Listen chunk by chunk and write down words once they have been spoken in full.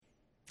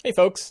Hey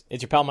folks,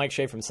 it's your pal Mike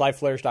Shea from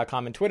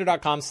SlyFlourish.com and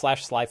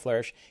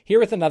Twitter.com/SlyFlourish, here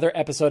with another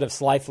episode of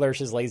Sly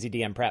Flourish's Lazy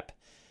DM Prep.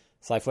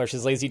 Sly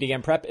Flourish's Lazy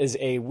DM Prep is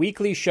a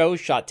weekly show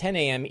shot 10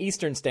 a.m.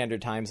 Eastern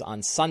Standard Times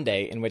on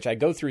Sunday, in which I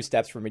go through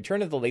steps from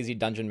Return of the Lazy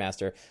Dungeon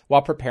Master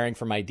while preparing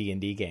for my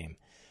D&D game.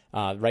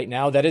 Right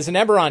now, that is an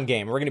Eberron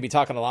game. We're going to be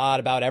talking a lot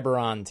about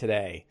Eberron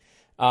today.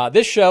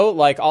 This show,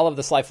 like all of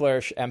the Sly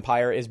Flourish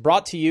empire, is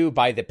brought to you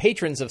by the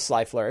patrons of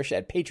Sly Flourish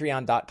at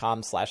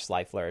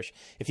patreon.com/SlyFlourish.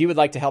 If you would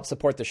like to help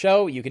support the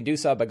show, you can do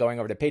so by going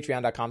over to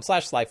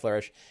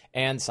patreon.com/SlyFlourish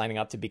and signing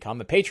up to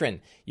become a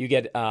patron. You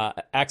get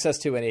access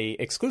to an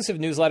exclusive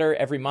newsletter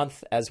every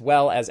month, as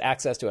well as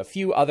access to a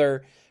few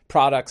other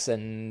products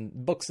and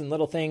books and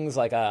little things,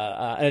 like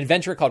an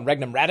adventure called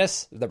Regnum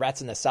Ratus, The Rats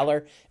in the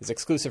Cellar, is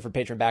exclusive for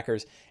patron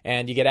backers.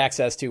 And you get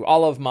access to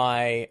all of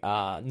my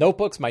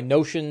notebooks, my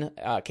Notion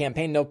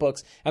campaign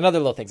notebooks, and other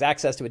little things,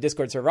 access to a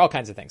Discord server, all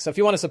kinds of things. So if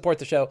you want to support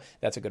the show,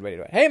 that's a good way to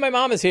do it. Hey, my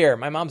mom is here.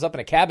 My mom's up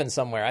in a cabin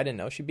somewhere. I didn't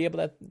know she'd be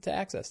able to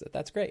access it.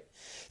 That's great.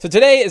 So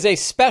today is a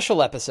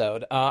special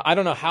episode. I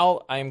don't know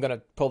how I'm going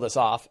to pull this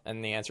off,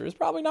 and the answer is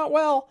probably not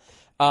well.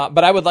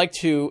 But I would like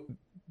to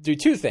do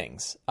two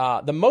things.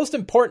 The most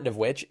important of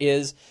which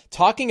is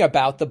talking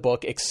about the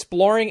book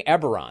Exploring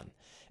Eberron.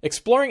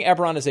 Exploring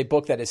Eberron is a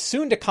book that is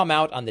soon to come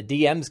out on the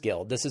DM's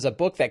Guild. This is a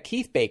book that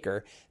Keith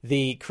Baker,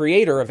 the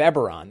creator of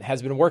Eberron,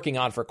 has been working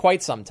on for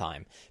quite some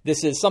time.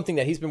 This is something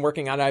that he's been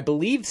working on, I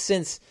believe,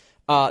 since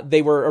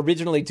they were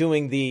originally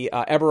doing the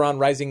Eberron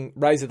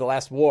Rise of the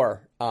Last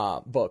War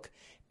book.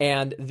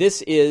 And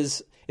this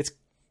is,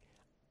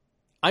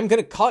 I'm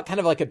going to call it kind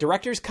of like a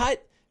director's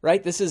cut.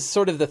 Right, this is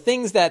sort of the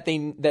things that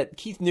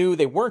Keith knew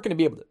they weren't going to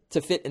be able to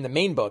fit in the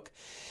main book,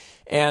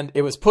 and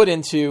it was put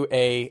into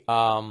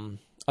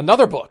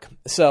another book.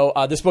 So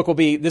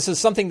this is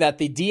something that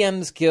the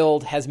DM's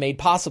Guild has made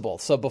possible.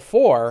 So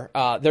before,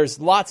 there's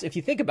lots. If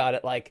you think about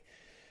it, like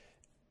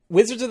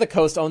Wizards of the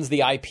Coast owns the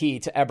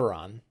IP to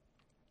Eberron,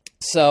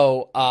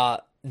 so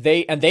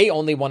they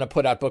only want to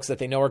put out books that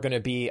they know are going to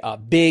be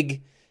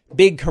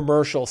big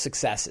commercial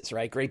successes,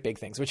 right? Great big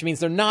things, which means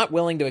they're not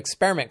willing to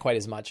experiment quite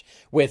as much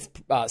with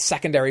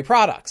secondary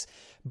products.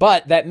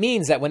 But that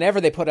means that whenever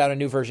they put out a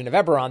new version of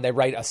Eberron, they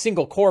write a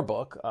single core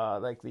book,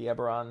 like the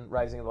Eberron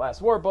Rising of the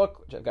Last War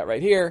book, which I've got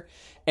right here.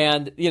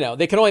 And,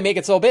 they can only make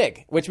it so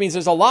big, which means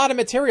there's a lot of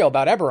material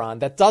about Eberron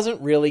that doesn't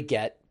really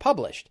get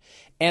published.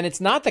 And it's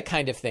not the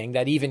kind of thing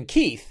that even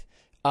Keith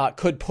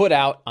could put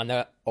out on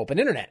the open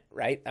internet,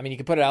 right? I mean, you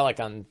could put it out like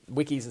on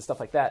wikis and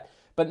stuff like that,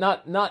 but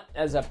not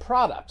as a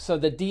product. So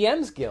the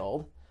DM's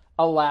Guild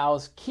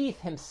allows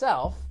Keith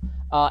himself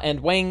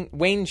and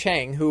Wayne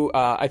Chang, who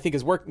I think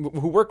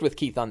who worked with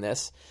Keith on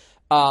this,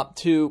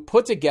 to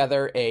put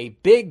together a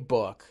big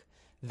book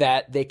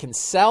that they can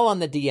sell on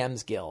the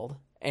DM's Guild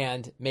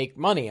and make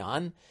money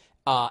on,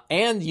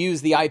 and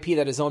use the IP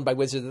that is owned by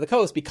Wizards of the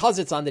Coast because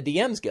it's on the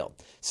DM's Guild.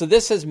 So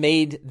this has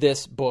made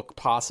this book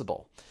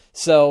possible.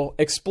 So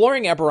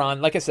Exploring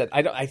Eberron, like I said,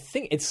 I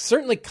think it's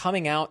certainly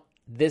coming out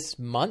this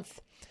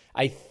month.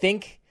 I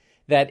think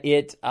that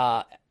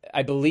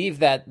I believe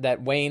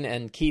that Wayne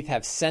and Keith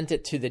have sent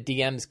it to the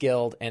DM's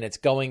Guild, and it's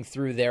going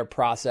through their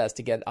process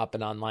to get up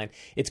and online.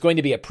 It's going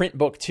to be a print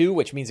book too,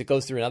 which means it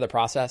goes through another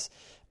process.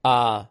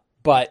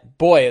 But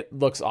boy, it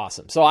looks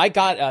awesome. So I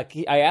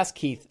asked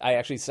Keith,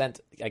 I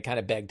kind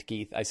of begged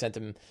Keith. I sent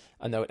him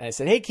a note and I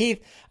said, hey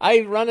Keith,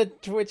 I run a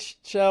Twitch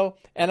show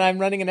and I'm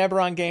running an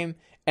Eberron game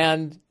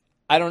and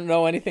I don't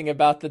know anything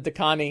about the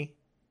Dakani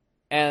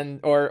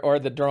or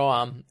the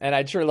Droam, and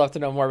I'd sure love to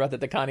know more about the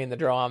Dakani and the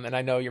Droam, and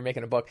I know you're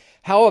making a book.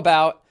 How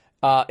about,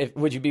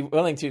 would you be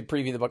willing to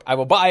preview the book? I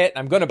will buy it.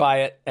 I'm going to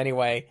buy it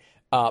anyway,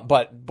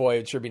 but boy, it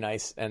would sure be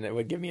nice, and it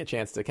would give me a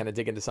chance to kind of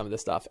dig into some of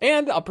this stuff,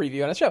 and I'll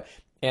preview on the show.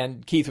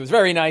 And Keith was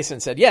very nice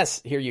and said, yes,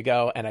 here you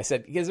go. And I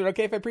said, is it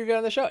okay if I preview it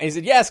on the show? And he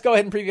said, yes, go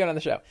ahead and preview it on the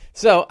show.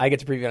 So I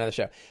get to preview it on the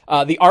show.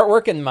 The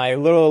artwork in my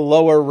little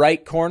lower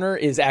right corner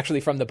is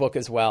actually from the book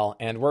as well.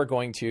 And we're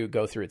going to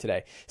go through it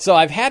today. So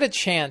I've had a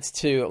chance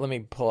to, let me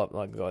pull up,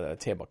 I'll go to the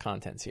table of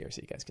contents here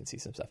so you guys can see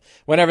some stuff.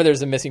 Whenever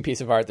there's a missing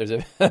piece of art, there's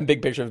a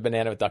big picture of a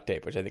banana with duct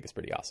tape, which I think is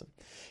pretty awesome.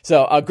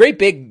 So a great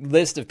big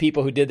list of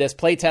people who did this,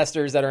 play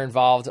testers that are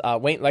involved.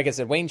 Wayne, like I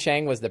said, Wayne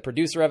Chang was the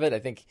producer of it. I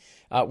think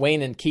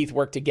Wayne and Keith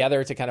worked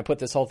together to kind of put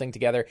this whole thing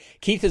together.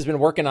 Keith has been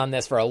working on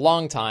this for a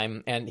long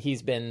time, and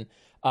he's been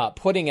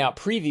putting out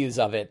previews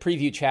of it,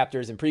 preview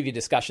chapters and preview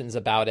discussions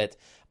about it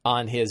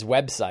on his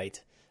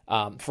website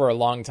for a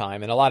long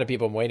time. And a lot of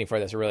people have been waiting for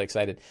this, are really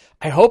excited.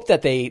 I hope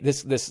that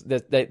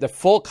the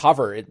full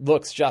cover, it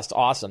looks just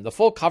awesome. The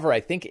full cover,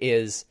 I think,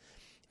 it's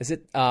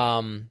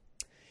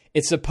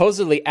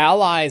supposedly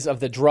allies of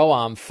the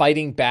Droam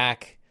fighting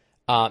back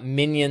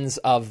minions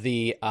of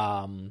the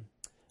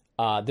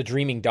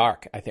Dreaming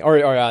Dark, I think,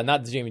 or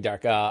not the Dreaming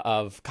Dark,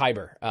 of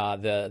Kyber,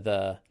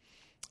 the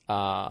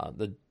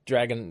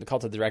dragon, the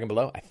Cult of the Dragon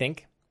Below. I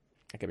think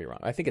I could be wrong.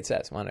 I think it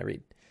says. Why don't I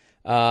read?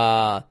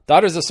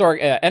 Daughters of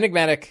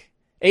enigmatic.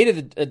 8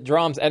 of the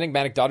Droam's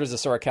enigmatic Daughters of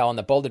Sorakel and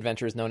the bold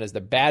adventurers known as the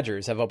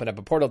Badgers have opened up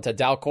a portal to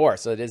Dalcor,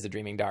 so it is the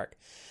Dreaming Dark.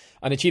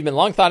 An achievement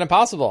long thought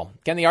impossible.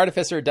 Can the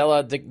artificer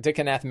Della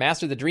Dicanath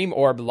master the dream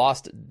orb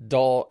lost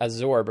Dol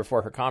Azur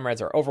before her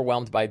comrades are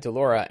overwhelmed by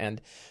Dolora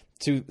and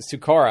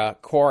Sukora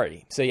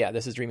Quarry? So yeah,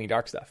 this is Dreaming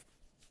Dark stuff.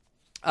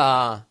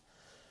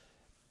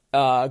 Good to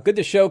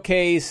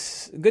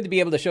be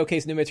able to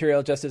showcase new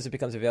material just as it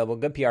becomes available.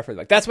 Good PR for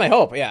the book. That's my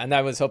hope. Yeah. And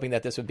I was hoping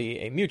that this would be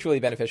a mutually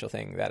beneficial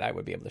thing, that I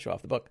would be able to show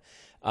off the book,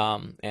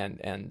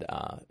 and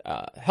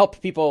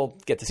help people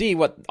get to see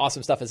what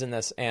awesome stuff is in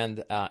this.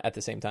 And, at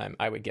the same time,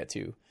 I would get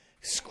to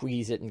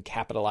squeeze it and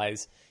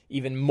capitalize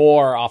even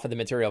more off of the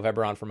material of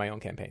Eberron for my own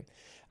campaign.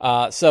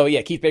 So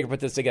yeah, Keith Baker put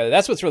this together.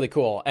 That's what's really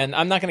cool. And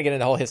I'm not going to get into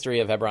the whole history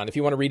of Eberron. If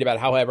you want to read about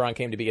how Eberron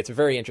came to be, it's a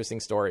very interesting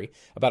story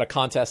about a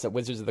contest that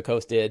Wizards of the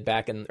Coast did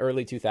back in the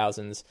early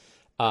 2000s.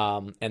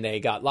 And they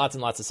got lots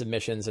and lots of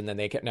submissions, and then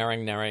they kept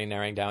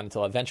narrowing down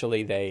until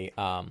eventually they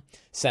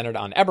centered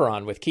on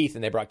Eberron with Keith,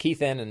 and they brought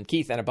Keith in, and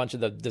Keith and a bunch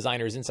of the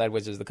designers inside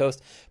Wizards of the Coast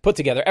put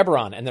together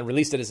Eberron and then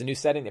released it as a new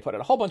setting. They put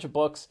out a whole bunch of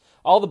books.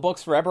 All the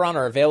books for Eberron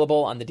are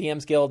available on the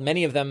DM's Guild.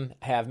 Many of them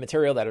have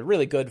material that are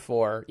really good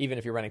for even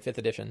if you're running 5th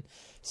edition.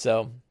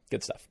 So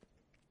good stuff.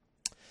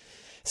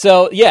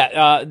 So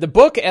yeah, the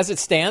book as it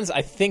stands,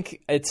 I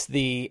think it's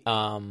the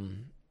I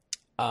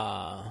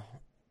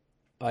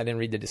didn't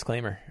read the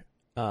disclaimer.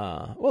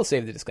 We'll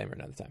save the disclaimer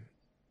another time.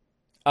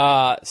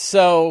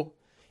 So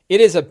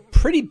it is a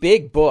pretty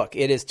big book.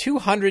 It is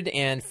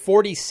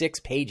 246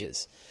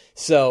 pages.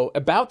 So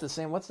about the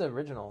same. What's the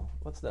original?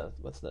 What's the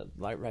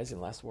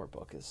Rising Last War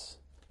book? Is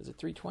it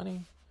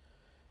 320?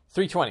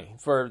 320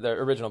 for the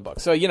original book.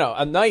 So,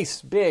 a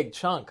nice big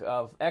chunk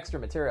of extra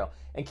material.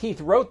 And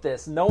Keith wrote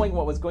this knowing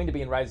what was going to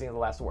be in Rising of the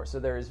Last War. So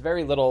there is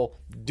very little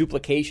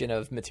duplication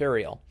of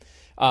material,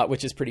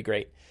 which is pretty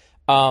great.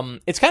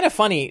 It's kind of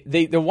funny.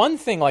 The one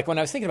thing, like when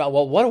I was thinking about,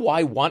 well, what do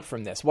I want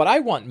from this? What I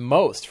want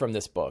most from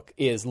this book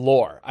is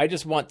lore. I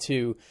just want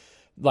to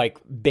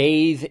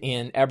bathe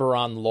in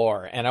Eberron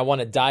lore, and I want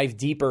to dive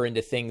deeper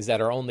into things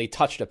that are only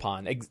touched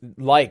upon,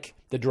 like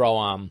the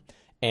Droam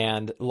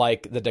and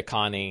like the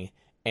Dakani,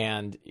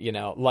 and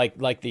the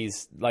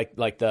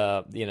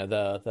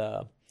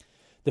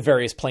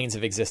various planes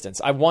of existence.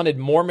 I wanted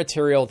more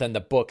material than the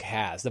book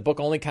has. The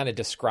book only kind of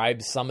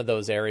describes some of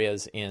those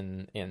areas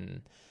in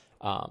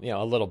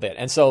a little bit.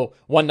 And so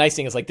one nice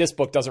thing is this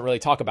book doesn't really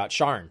talk about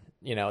Sharn.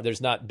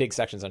 There's not big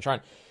sections on Sharn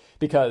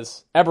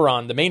because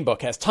Eberron, the main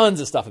book, has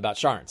tons of stuff about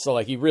Sharn. So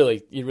you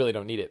really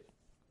don't need it.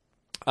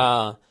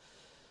 I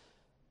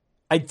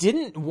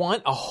didn't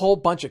want a whole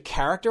bunch of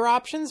character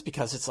options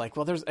because it's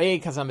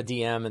because I'm a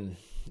DM and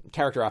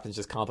character options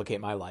just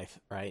complicate my life,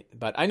 right?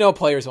 But I know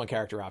players want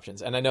character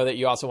options, and I know that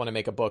you also want to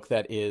make a book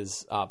that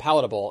is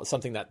palatable,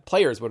 something that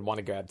players would want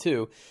to grab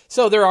too.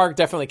 So there are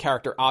definitely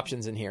character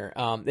options in here.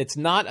 It's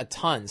not a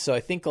ton. So I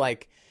think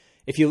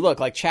if you look,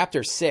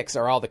 chapter 6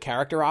 are all the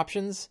character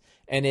options,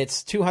 and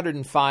it's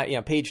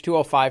 205, page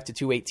 205 to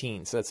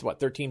 218. So that's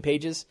 13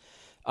 pages.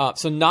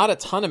 So not a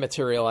ton of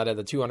material out of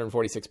the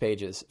 246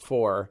 pages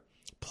for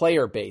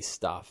player-based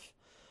stuff.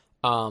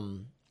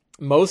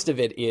 Most of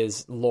it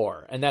is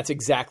lore, and that's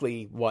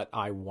exactly what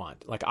I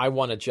want. I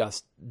want to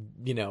just,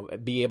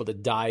 be able to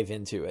dive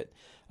into it.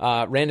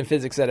 Random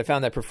Physics said, I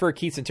found that I prefer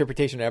Keith's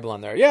interpretation of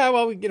Eberron there. Yeah,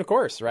 well, of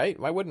course, right?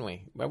 Why wouldn't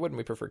we? Why wouldn't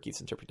we prefer Keith's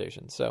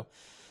interpretation? So,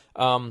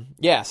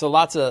 so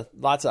lots of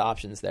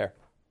options there.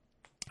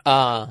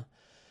 Beautiful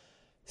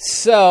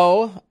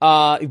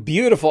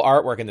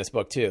artwork in this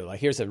book too.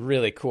 Here's a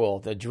really cool,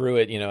 the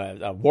druid,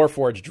 a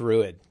Warforged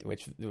druid,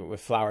 with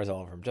flowers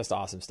all over him. Just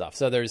awesome stuff.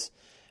 So there's,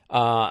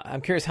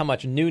 I'm curious how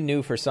much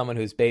new for someone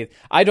who's bathed.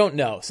 I don't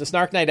know. So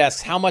Snark Knight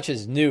asks, how much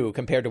is new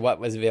compared to what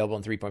was available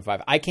in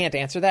 3.5? I can't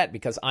answer that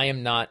because I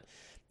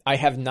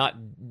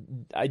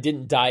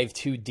didn't dive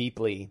too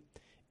deeply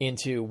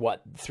into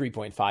what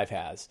 3.5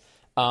 has.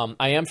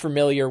 I am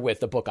familiar with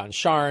the book on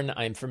Sharn.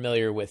 I'm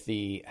familiar with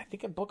a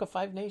Book of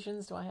Five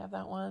Nations. Do I have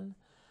that one?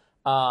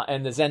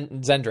 And the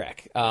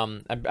Zendrak.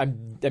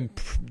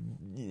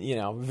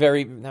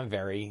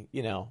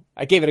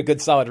 I gave it a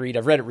good solid read.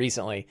 I've read it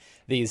recently,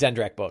 the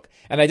Zendrak book.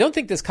 And I don't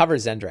think this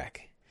covers Zendrak.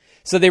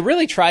 So they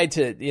really tried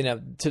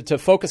to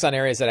focus on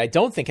areas that I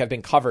don't think have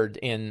been covered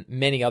in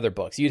many other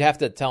books. You'd have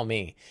to tell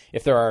me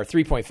if there are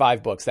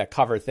 3.5 books that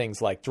cover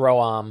things like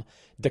Droam,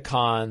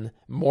 Dakan,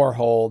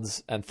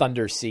 Moorholds, and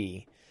Thunder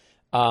Sea.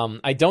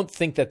 I don't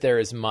think that there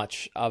is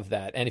much of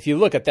that. And if you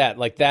look at that,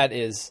 that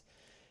is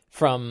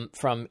from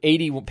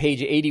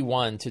page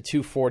 81 to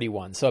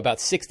 241. So about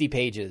 60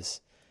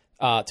 pages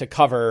to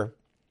cover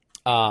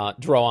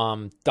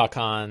Droam,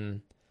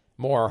 Dakan,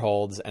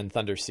 Moorholds, and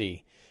Thunder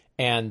Sea.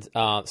 And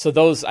so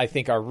those, I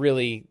think, are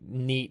really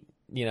neat.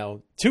 2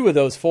 of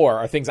those 4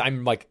 are things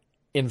I'm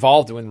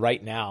involved in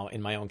right now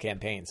in my own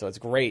campaign. So it's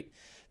great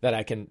that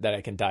I can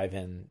dive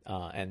in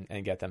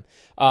and get them.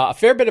 A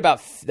fair bit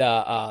about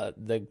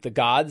the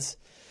gods.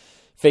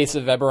 Face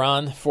of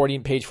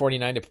Eberron, page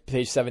 49 to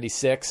page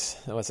 76.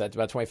 What's that?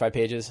 About 25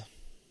 pages.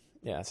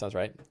 Yeah, that sounds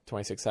right.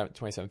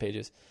 27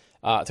 pages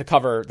to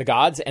cover the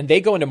gods, and they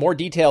go into more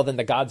detail than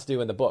the gods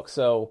do in the book.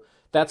 So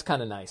that's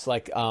kind of nice. I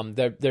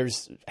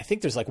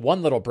think there's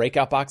one little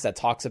breakout box that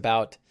talks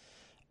about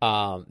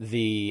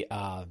the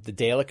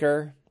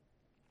Daeliker.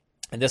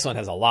 And this one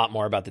has a lot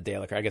more about the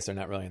Daeliker. I guess they're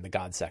not really in the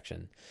God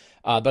section.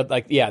 But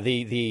like, yeah,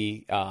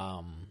 the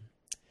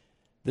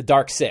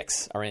Dark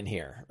Six are in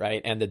here,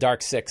 right? And the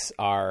Dark Six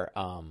are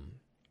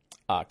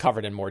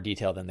covered in more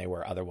detail than they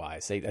were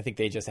otherwise. I think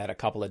they just had a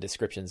couple of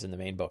descriptions in the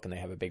main book, and they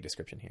have a big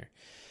description here.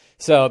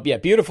 So yeah,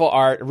 beautiful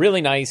art,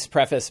 really nice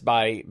preface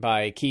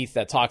by Keith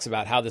that talks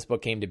about how this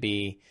book came to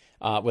be,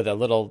 with a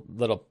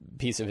little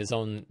piece of his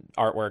own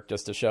artwork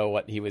just to show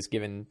what he was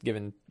given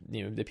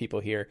the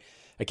people here.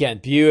 Again,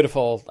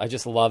 beautiful. I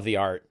just love the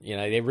art.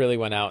 They really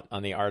went out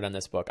on the art on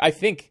this book.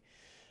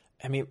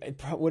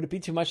 Would it be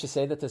too much to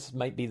say that this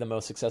might be the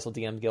most successful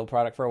DM Guild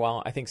product for a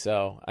while? I think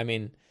so. I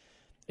mean,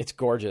 it's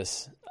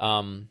gorgeous.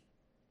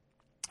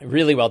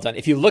 Really well done.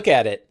 If you look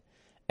at it,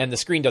 and the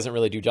screen doesn't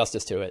really do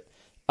justice to it,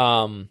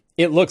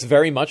 it looks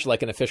very much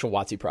like an official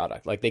WotC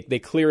product. Like they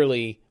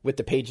clearly, with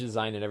the page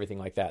design and everything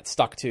like that,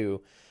 stuck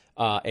to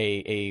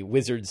a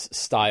Wizards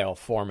style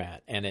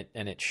format, and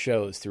it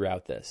shows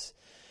throughout this.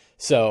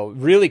 So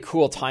really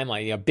cool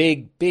timeline.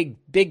 Big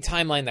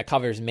timeline that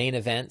covers main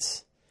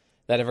events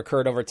that have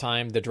occurred over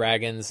time: the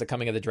dragons, the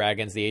coming of the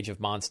dragons, the age of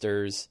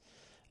monsters,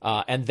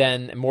 and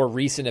then more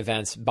recent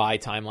events by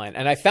timeline.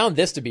 And I found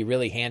this to be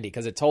really handy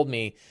because it told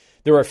me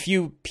there were a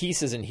few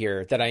pieces in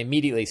here that I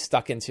immediately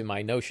stuck into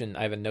my Notion.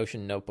 I have a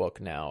Notion notebook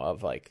now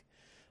of like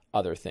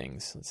other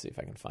things. Let's see if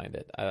I can find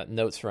it.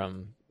 Notes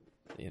from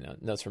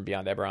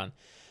Beyond Eberron.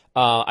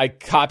 I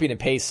copied and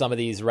pasted some of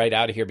these right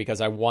out of here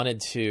because I wanted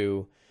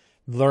to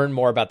learn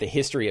more about the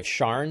history of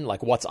Sharn,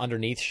 like what's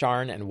underneath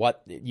Sharn and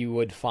what you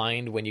would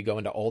find when you go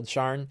into Old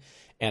Sharn.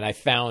 And I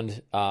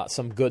found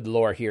some good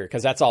lore here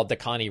because that's all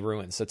Dakani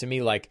ruins. So to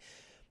me, like,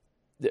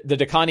 the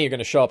Dakani are going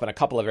to show up in a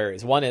couple of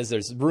areas. One is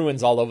there's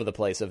ruins all over the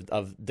place of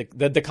the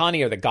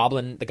Dakani, or the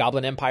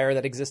Goblin Empire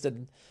that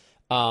existed.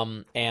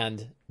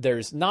 And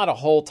there's not a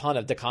whole ton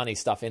of Dakani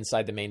stuff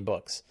inside the main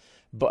books,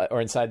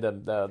 or inside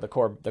the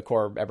core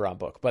Eberron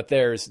book, but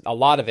there's a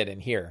lot of it in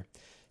here.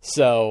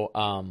 So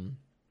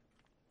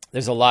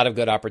there's a lot of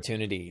good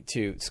opportunity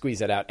to squeeze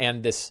that out.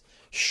 And this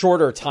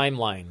shorter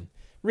timeline,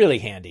 really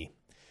handy.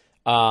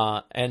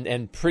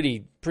 And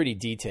pretty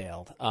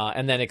detailed.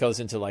 And then it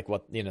goes into like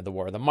what, the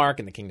War of the Mark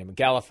and the Kingdom of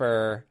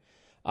Gallifrey.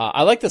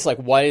 I like this, like,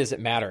 why does it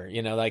matter?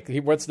 Like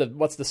what's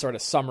the sort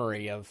of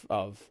summary of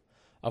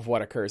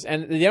what occurs?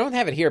 And they don't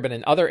have it here, but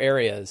in other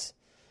areas,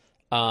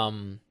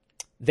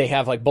 they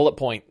have like bullet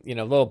point,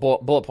 little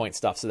bullet point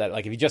stuff, so that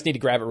like if you just need to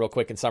grab it real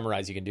quick and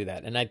summarize, you can do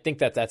that. And I think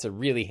that that's a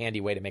really handy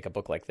way to make a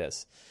book like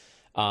this.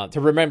 To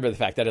remember the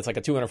fact that it's like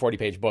a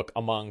 240-page book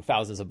among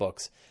thousands of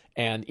books.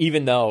 And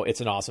even though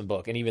it's an awesome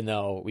book, and even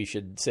though we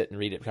should sit and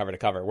read it cover to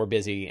cover, we're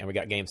busy and we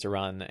got games to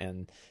run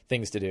and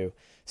things to do.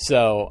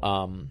 So,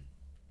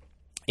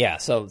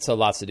 so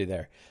lots to do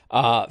there.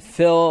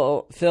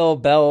 Phil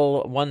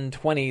Bell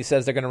 120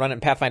 says they're going to run it in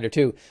Pathfinder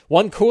 2.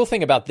 One cool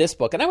thing about this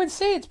book, and I would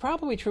say it's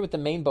probably true with the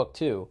main book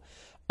too.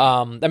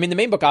 The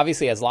main book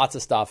obviously has lots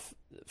of stuff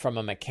from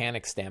a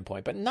mechanics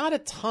standpoint, but not a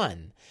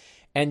ton.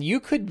 And you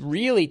could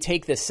really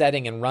take this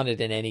setting and run it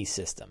in any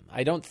system.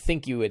 I don't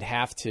think you would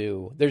have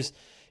to.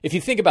 If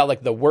you think about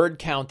like the word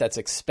count that's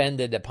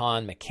expended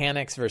upon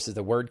mechanics versus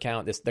the word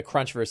count, the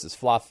crunch versus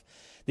fluff,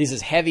 this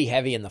is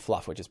heavy in the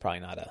fluff, which is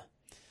probably not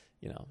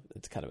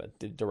it's kind of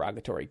a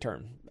derogatory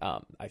term,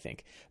 I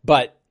think.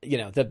 But,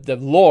 the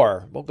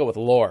lore, we'll go with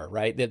lore,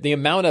 right? The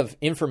amount of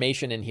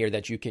information in here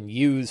that you can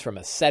use from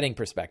a setting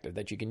perspective,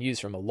 that you can use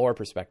from a lore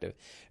perspective,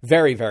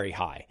 very, very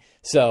high.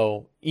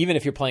 So even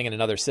if you're playing in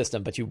another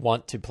system, but you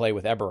want to play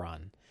with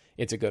Eberron,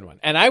 it's a good one.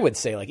 And I would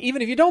say, like,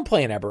 even if you don't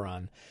play in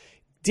Eberron,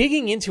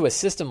 digging into a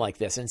system like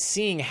this and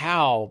seeing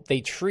how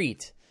they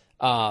treat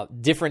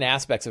different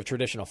aspects of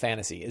traditional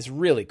fantasy is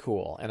really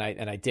cool, and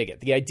I dig it.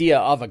 The idea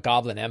of a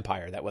goblin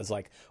empire that was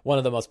like one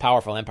of the most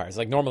powerful empires.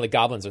 Like normally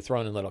goblins are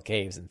thrown in little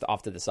caves and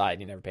off to the side,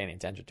 you never pay any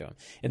attention to them.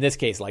 In this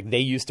case, like they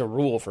used to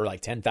rule for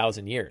like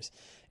 10,000 years,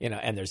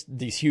 and there's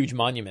these huge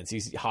monuments,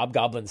 these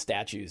hobgoblin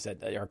statues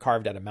that are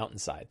carved out of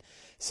mountainside.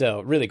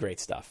 So really great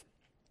stuff.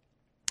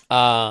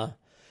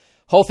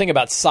 Whole thing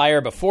about Sire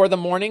before the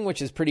morning,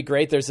 which is pretty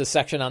great. There's a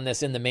section on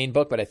this in the main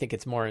book, but I think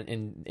it's more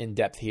in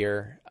depth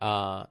here.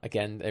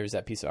 Again, there's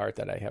that piece of art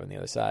that I have on the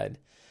other side.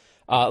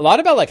 A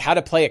lot about like how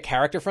to play a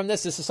character from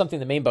this. This is something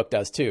the main book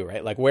does too,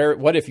 right? Like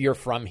what if you're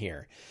from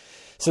here?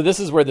 So this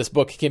is where this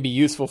book can be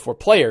useful for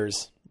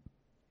players.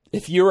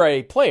 If you're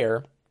a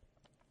player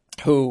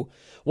who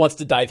wants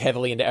to dive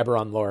heavily into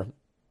Eberron lore,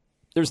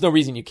 there's no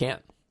reason you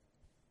can't.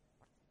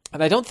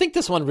 And I don't think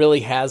this one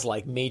really has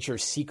like major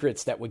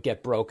secrets that would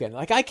get broken.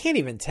 Like I can't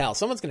even tell.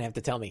 Someone's going to have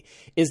to tell me.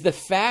 Is the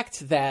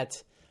fact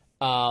that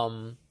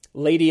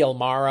Lady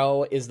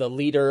Elmaro is the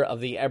leader of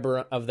the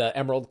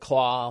Emerald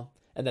Claw,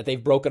 and that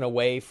they've broken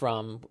away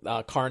from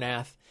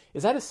Karnath,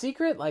 is that a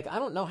secret? Like I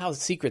don't know how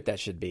secret that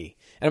should be.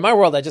 And in my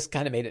world, I just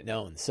kind of made it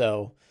known.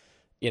 So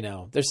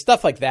there's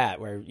stuff like that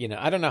where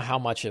I don't know how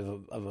much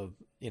of a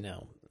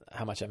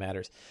how much that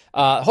matters.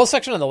 A whole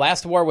section on the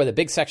last war with a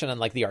big section on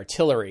like the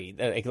artillery,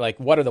 like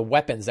what are the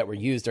weapons that were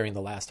used during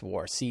the last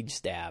war, siege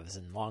staves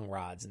and long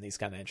rods and these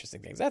kind of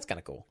interesting things. That's kind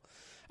of cool.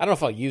 I don't know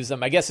if I'll use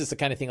them. I guess it's the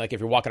kind of thing like if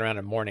you're walking around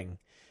in the morning.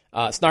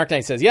 Snark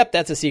Knight says, "Yep,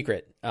 that's a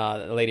secret."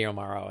 Lady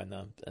Omaro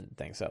and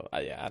thing. So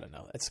yeah, I don't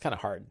know. It's kind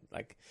of hard.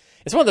 Like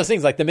it's one of those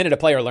things. Like the minute a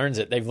player learns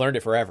it, they've learned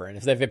it forever. And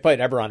if they've played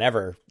Eberron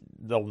ever,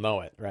 they'll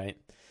know it, right?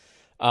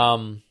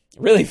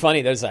 Really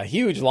funny. There's a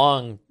huge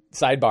long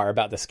sidebar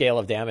about the scale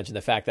of damage and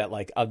the fact that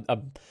like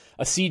a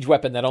siege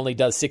weapon that only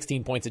does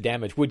 16 points of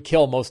damage would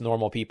kill most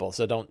normal people.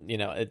 So don't,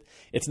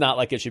 it's not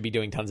like it should be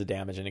doing tons of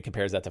damage, and it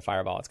compares that to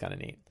Fireball. It's kind of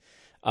neat.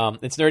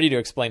 It's nerdy to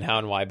explain how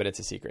and why, but it's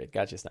a secret.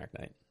 Gotcha, Snark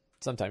Knight.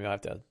 Sometime you'll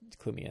have to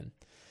clue me in.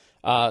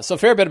 So a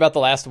fair bit about the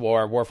last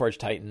war, Warforged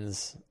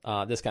Titans,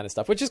 this kind of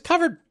stuff, which is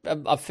covered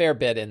a fair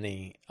bit in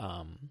the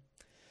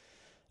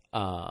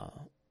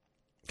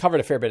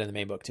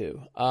main book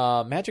too.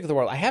 Magic of the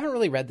World. I haven't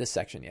really read this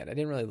section yet. I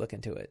didn't really look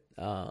into it.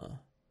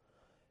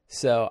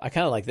 So I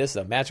kind of like this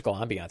though. Magical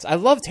ambiance. I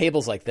love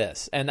tables like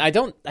this, and I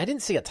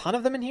didn't see a ton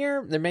of them in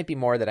here. There might be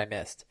more that I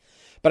missed,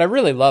 but I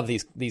really love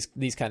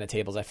these kind of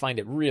tables. I find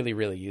it really,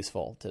 really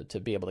useful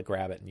to be able to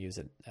grab it and use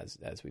it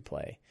as we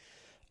play.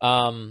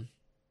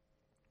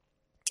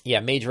 Yeah,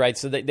 Mage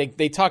Rights. So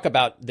they talk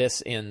about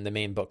this in the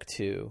main book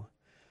too.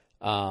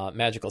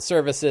 Magical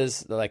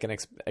Services, like an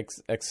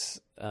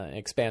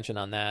expansion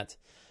on that.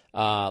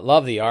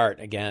 Love the art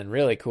again,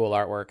 really cool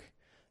artwork.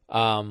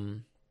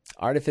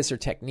 Artificer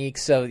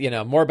techniques. So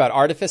more about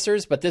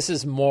artificers, but this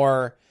is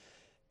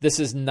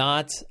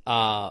not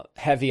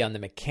heavy on the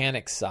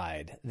mechanics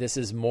side. This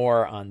is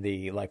more on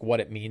the like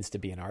what it means to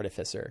be an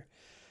artificer.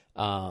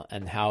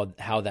 And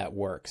how that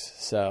works.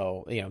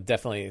 So,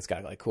 definitely it's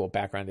got like cool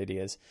background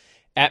ideas.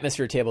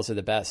 Atmosphere tables are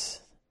the best,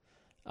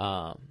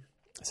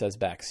 says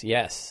Bex.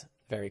 Yes,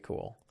 very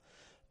cool.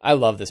 I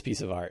love this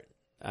piece of art.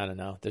 I don't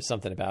know. There's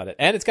something about it.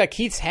 And it's got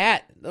Keith's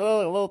hat.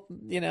 Oh, a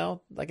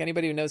little, like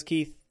anybody who knows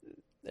Keith,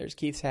 there's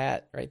Keith's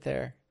hat right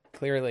there.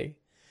 Clearly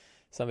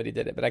somebody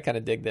did it, but I kind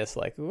of dig this.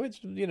 Like, who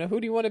do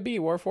you want to be?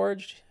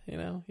 Warforged?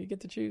 You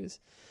get to choose.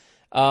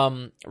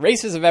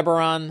 Races of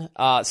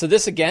Eberron. So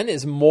this again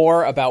is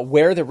more about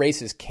where the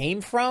races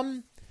came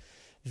from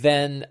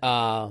than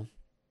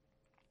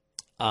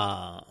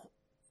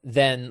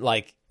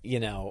like,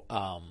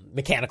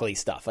 mechanically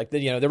stuff. Like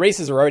the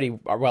races are already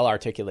well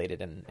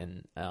articulated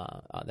in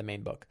the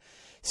main book.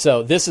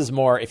 So this is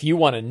more if you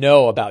want to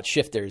know about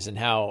shifters and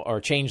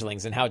or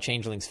changelings and how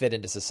changelings fit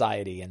into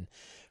society and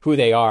who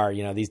they are,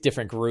 these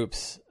different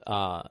groups,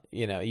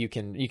 you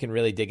can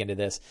really dig into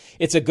this.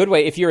 It's a good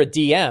way if you're a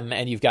DM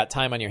and you've got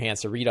time on your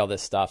hands to read all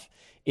this stuff.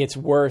 It's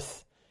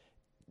worth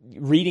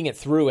reading it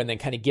through and then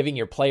kind of giving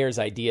your players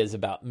ideas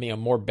about,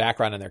 more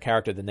background on their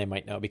character than they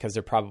might know, because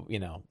they're probably,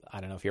 I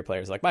don't know if your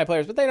players are like my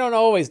players, but they don't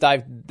always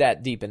dive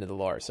that deep into the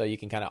lore. So you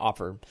can kind of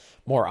offer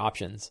more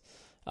options,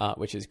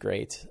 which is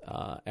great.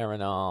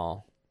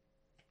 Arenal.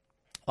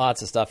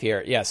 Lots of stuff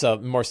here. Yeah, so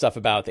more stuff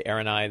about the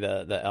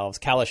Aranai, the elves,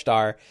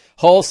 Kalishtar.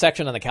 Whole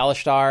section on the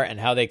Kalishtar and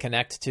how they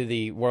connect to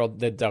the world,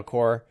 the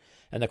Dalcor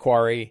and the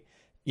Quarry.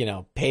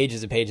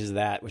 Pages and pages of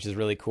that, which is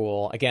really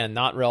cool. Again,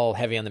 not real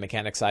heavy on the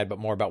mechanic side, but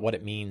more about what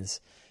it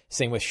means.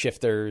 Same with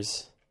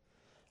Shifters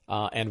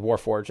and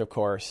Warforged, of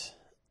course.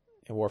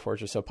 And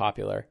Warforged are so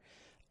popular.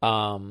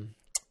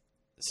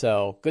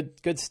 So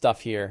good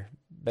stuff here.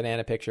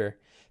 Banana picture.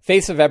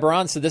 Face of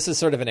Eberron. So this is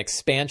sort of an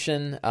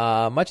expansion.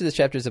 Much of this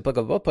chapter is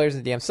applicable to both players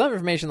and DM. Some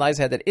information lies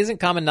ahead that isn't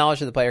common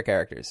knowledge of the player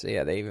characters. So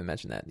yeah, they even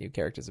mentioned that. New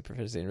characters of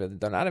proficiency in rhythm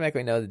don't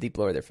automatically know the deep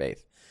lore of their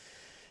faith.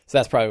 So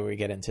that's probably where we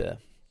get into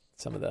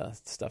some of the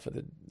stuff with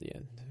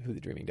who the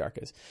Dreaming Dark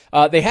is.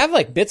 They have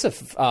like bits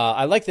of,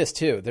 I like this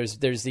too.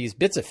 There's these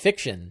bits of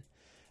fiction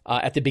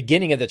at the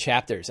beginning of the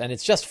chapters, and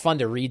it's just fun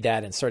to read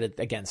that and sort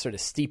of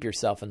steep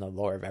yourself in the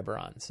lore of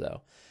Eberron.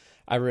 So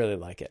I really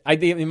like it.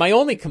 My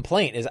only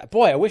complaint is,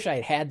 boy, I wish I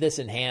had this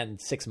in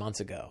hand 6 months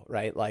ago,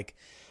 right? Like,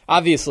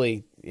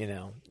 obviously,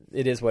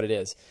 it is what it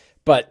is.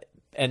 But,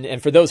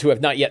 and for those who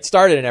have not yet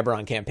started an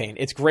Eberron campaign,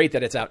 it's great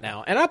that it's out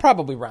now. And I'll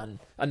probably run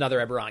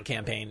another Eberron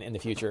campaign in the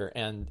future,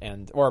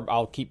 or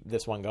I'll keep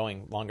this one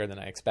going longer than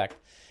I expect,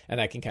 and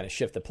I can kind of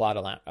shift the plot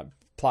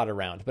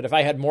around. But if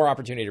I had more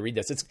opportunity to read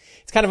this, it's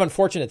kind of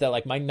unfortunate that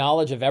like my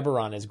knowledge of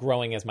Eberron is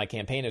growing as my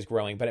campaign is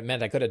growing, but it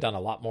meant I could have done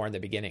a lot more in the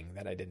beginning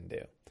that I didn't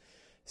do.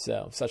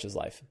 So such is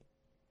life.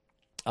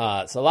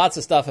 So lots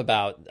of stuff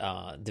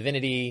about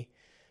divinity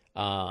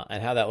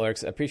and how that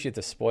works. I appreciate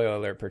the spoiler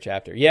alert per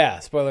chapter. Yeah,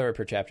 spoiler alert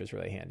per chapter is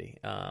really handy.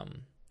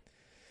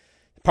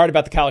 Part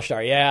about the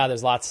Kalishtar. Yeah,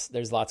 there's lots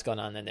going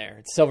on in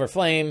there. Silver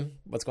Flame.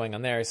 What's going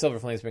on there? Silver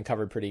Flame's been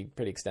covered pretty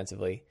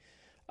extensively.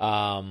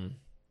 What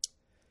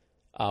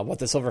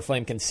the Silver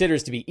Flame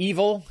considers to be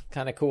evil.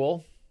 Kind of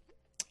cool.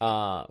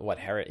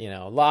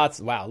 Lots.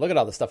 Wow, look at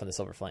all the stuff in the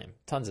Silver Flame.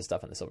 Tons of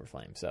stuff in the Silver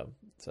Flame. So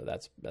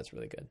that's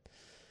really good.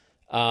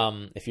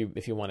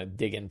 If you want to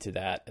dig into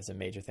that as a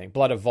major thing.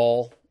 Blood of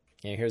Vol.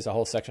 Here's a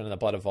whole section on the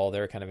Blood of Vol.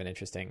 They're kind of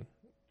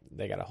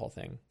they got a whole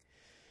thing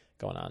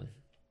going on.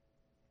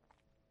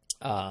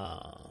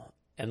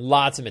 and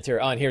lots of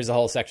material. Oh, and here's a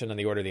whole section on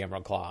the Order of the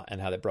Emerald Claw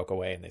and how they broke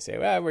away. And they say,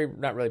 well, we're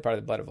not really part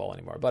of the Blood of Vol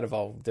anymore. Blood of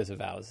Vol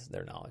disavows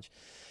their knowledge.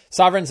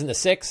 Sovereigns in the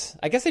Six.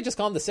 I guess they just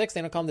call them the Six.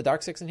 They don't call them the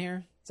Dark Six in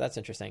here. So that's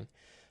interesting.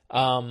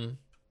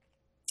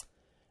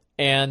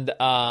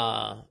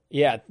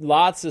 Yeah,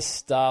 lots of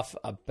stuff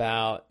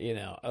about, you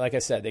know, like I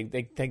said,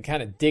 they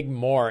kind of dig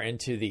more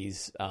into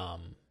these,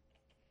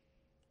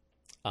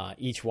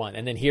 each one.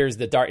 And then here's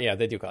the dark,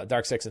 they do call it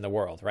Dark Six in the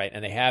World, right?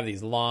 And they have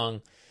these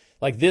long,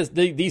 like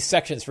these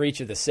sections for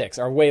each of the six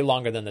are way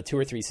longer than the 2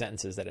 or 3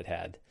 sentences that it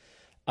had.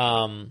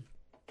 Lots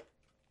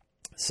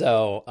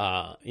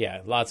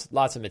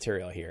of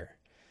material here.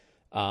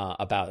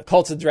 About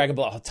cults of the Dragon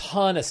Below, a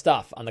ton of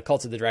stuff on the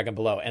cults of the Dragon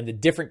Below and the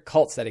different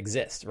cults that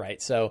exist, right?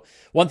 So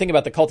one thing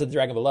about the cult of the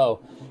Dragon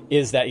Below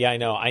is that, I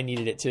know, I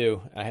needed it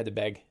too. I had to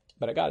beg,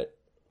 but I got it.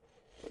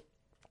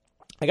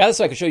 I got it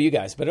so I could show you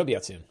guys, but it'll be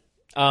out soon.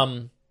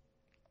 One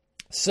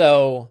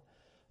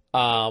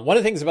of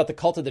the things about the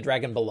cult of the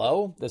Dragon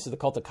Below, this is the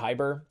cult of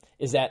Kyber,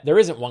 is that there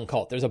isn't one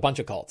cult. There's a bunch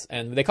of cults.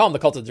 And they call them the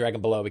cult of the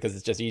Dragon Below because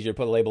it's just easier to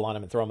put a label on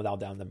them and throw them all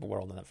down the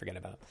world and then forget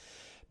about them.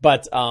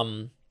 But,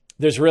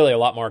 there's really a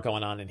lot more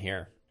going on in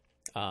here,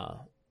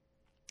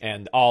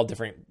 and all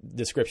different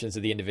descriptions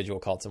of the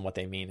individual cults and what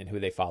they mean and who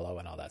they follow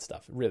and all that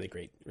stuff. Really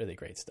great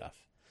stuff.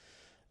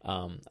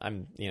 I'm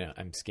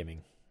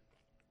skimming.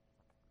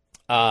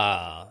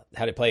 How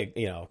to play,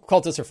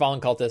 cultists or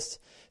fallen cultists.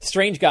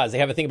 Strange gods. They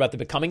have a thing about the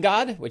becoming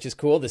god, which is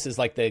cool. This is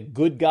like the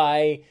good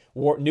guy,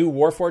 new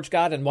Warforged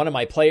god, and one of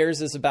my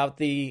players is about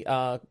the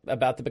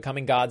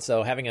becoming god.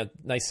 So having a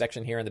nice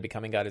section here on the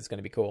becoming god is going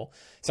to be cool.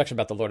 Section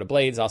about the Lord of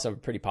Blades, also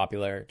pretty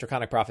popular.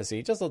 Draconic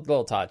prophecy, just a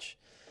little touch.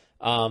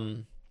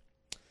 Again,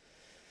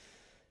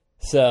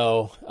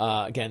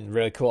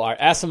 really cool art.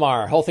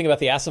 Aasimar, whole thing about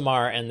the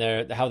Aasimar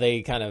and how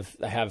they kind of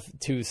have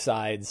two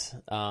sides.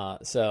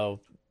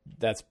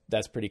 That's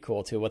pretty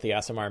cool too. What the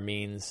Aasimar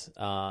means,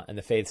 and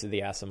the faiths of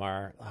the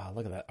Aasimar. Oh,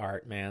 look at that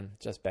art, man!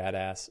 Just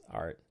badass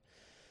art.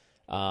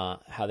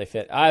 How they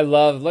fit.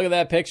 Look at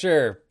that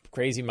picture.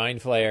 Crazy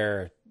mind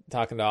flayer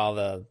talking to all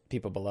the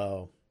people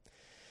below.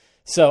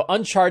 So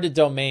uncharted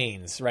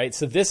domains, right?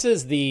 So this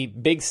is the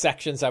big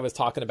sections I was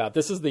talking about.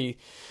 These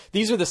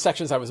are the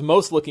sections I was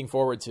most looking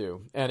forward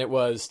to, and it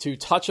was to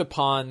touch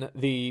upon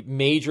the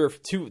major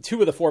two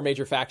of the 4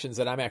 major factions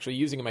that I'm actually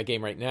using in my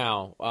game right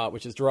now,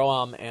 which is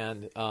Droam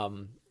and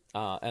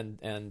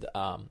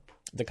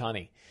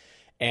Dakani.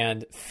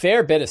 And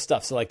fair bit of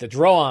stuff. So like the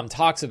Droam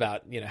talks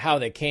about, how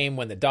they came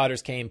when the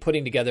daughters came,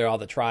 putting together all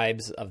the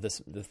tribes of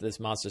this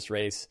monstrous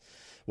race,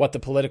 what the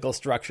political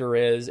structure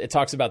is. It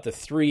talks about the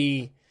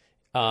 3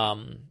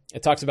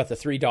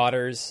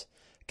 daughters,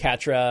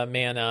 Catra,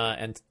 Mana,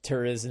 and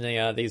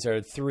Teriznia. These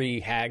are 3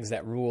 hags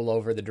that rule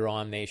over the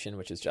Droam nation,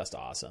 which is just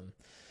awesome.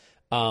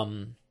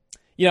 And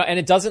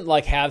it doesn't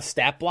like have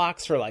stat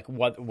blocks for like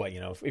what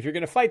if you're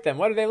going to fight them,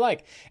 what are they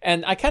like?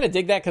 And I kind of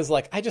dig that because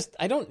like I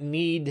don't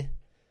need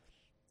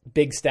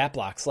big stat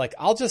blocks. Like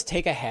I'll just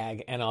take a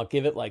hag and I'll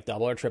give it like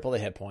double or triple the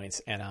hit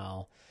points, and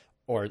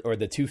or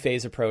the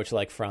 2-phase approach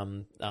like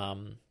from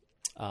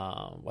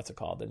what's it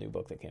called, the new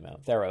book that came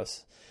out,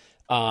 Theros.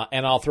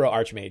 And I'll throw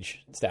Archmage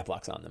stat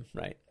blocks on them,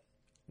 right?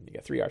 You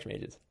got 3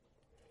 Archmages.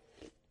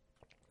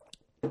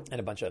 And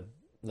a bunch of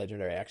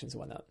legendary actions and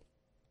whatnot.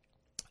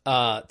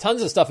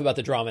 Tons of stuff about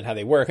the Droam and how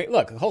they work. Hey,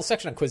 look, a whole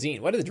section on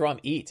cuisine. What do the Droam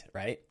eat,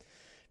 right?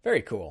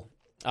 Very cool.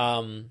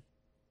 Wide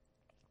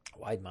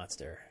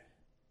Monster.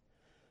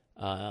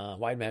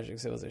 Wide Magic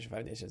Civilization,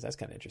 5 Nations. That's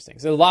kind of interesting.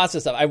 So lots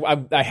of stuff.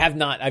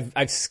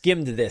 I've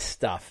skimmed this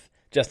stuff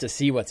just to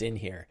see what's in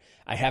here.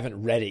 I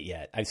haven't read it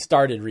yet. I've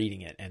started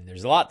reading it, and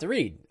there's a lot to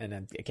read, and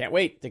I can't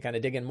wait to kind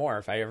of dig in more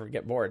if I ever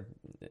get bored.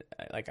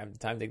 I'm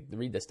time to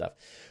read this stuff.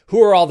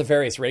 Who are all the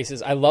various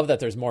races? I love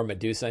that there's more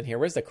Medusa in here.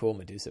 Where's the cool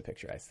Medusa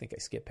picture? I think I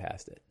skipped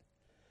past it.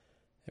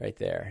 Right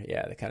there.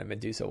 Yeah, the kind of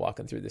Medusa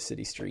walking through the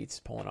city streets,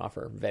 pulling off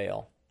her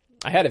veil.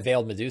 I had a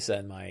veiled Medusa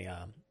in my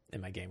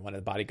game. One of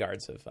the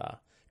bodyguards of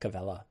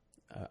Cavella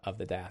of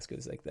the Dask. It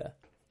was like the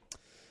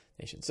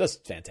nation. So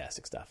just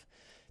fantastic stuff.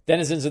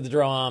 Denizens of the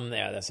Droam.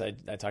 Yeah,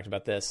 I talked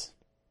about this.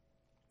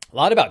 A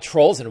lot about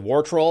trolls and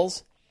war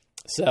trolls.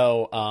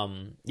 So,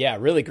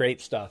 really great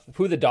stuff.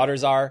 Who the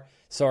daughters are.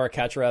 Sora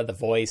Ketra, the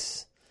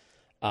voice.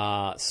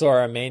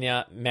 Sora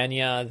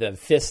Mania, the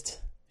fist.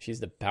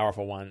 She's the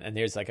powerful one. And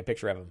here's like a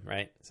picture of them,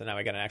 right? So now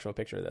I got an actual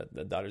picture of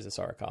the daughters of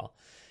Sora Call.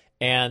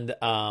 And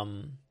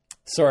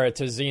Sora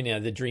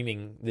Terzina, the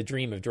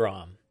dream of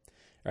Droam,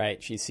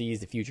 right? She sees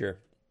the future.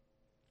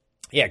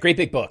 Yeah, great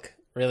big book.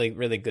 Really,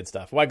 really good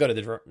stuff. Why go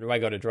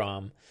to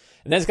Droam?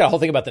 And then it's got a whole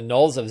thing about the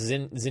Gnolls of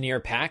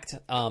Zinir Pact.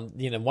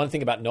 One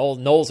thing about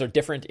Gnolls are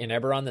different in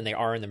Eberron than they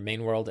are in the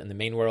main world. In the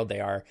main world,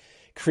 they are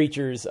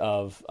creatures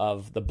of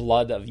the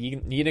blood of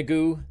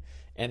Yinagu.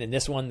 And in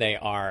this one, they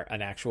are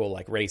an actual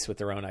like race with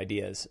their own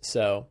ideas.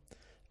 So,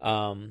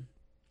 in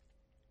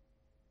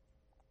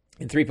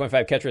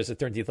 3.5, Ketra is a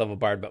 13th level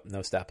bard, but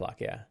no stat block.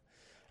 Yeah.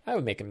 I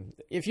would make him,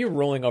 if you're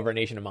rolling over a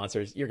nation of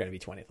monsters, you're going to be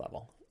 20th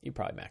level. You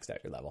probably maxed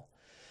out your level.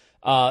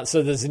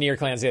 So the Zanir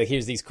clans, like,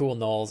 here's these cool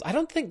gnolls. I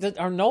don't think that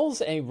are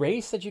gnolls a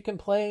race that you can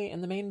play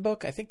in the main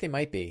book. I think they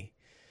might be.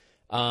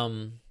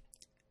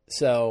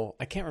 So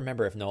I can't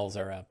remember if gnolls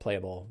are a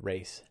playable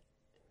race.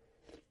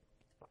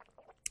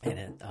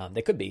 And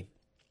they could be.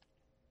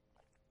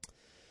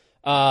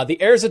 The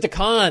heirs of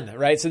Dakan,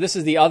 right? So this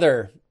is the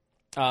other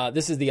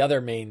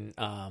main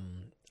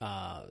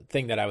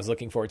thing that I was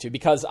looking forward to,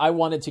 because I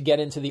wanted to get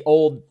into the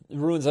old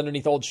ruins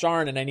underneath Old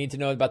Sharn, and I need to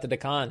know about the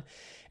Dakan.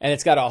 And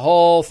it's got a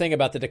whole thing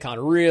about the Dakan,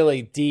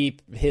 really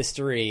deep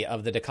history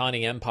of the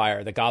Dakani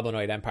Empire, the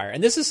Goblinoid Empire.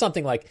 And this is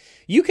something like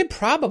you could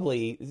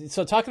probably,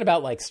 so talking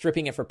about like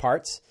stripping it for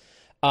parts,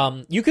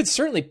 you could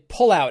certainly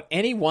pull out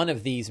any one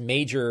of these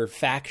major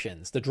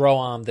factions, the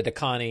Droam, the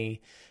Dakani,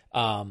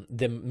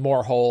 the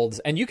Moorholds,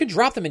 and you can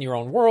drop them in your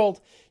own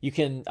world. You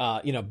can,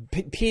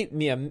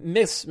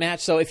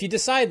 mismatch. So if you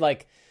decide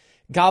like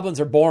goblins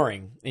are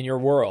boring in your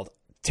world,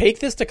 take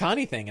this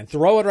Dakani thing and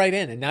throw it right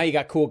in, and now you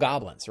got cool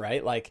goblins,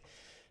 right? Like,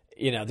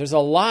 there's a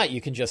lot you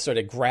can just sort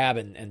of grab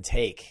and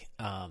take,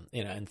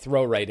 and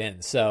throw right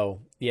in.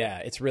 So yeah,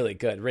 it's really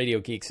good. Radio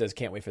Geek says,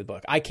 can't wait for the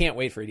book. I can't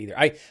wait for it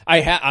either.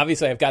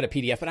 Obviously I've got a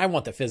PDF, but I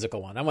want the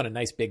physical one. I want a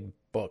nice big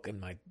book in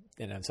my,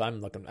 so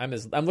I'm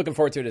looking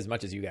forward to it as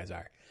much as you guys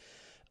are.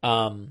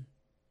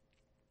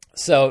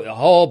 So a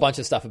whole bunch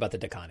of stuff about the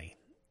Dakani.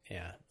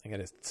 Yeah. I got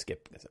to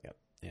skip this.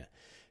 Yeah.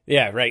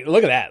 Yeah, right.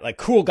 Look at that. Like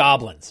cool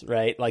goblins,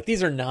 right? Like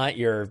these are not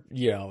your,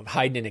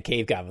 hiding in a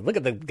cave goblin. Look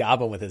at the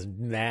goblin with his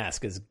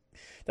mask.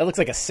 That looks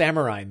like a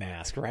samurai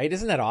mask, right?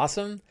 Isn't that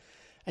awesome?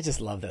 I just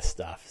love this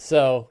stuff.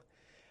 So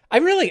I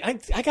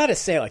got to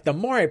say, like the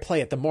more I play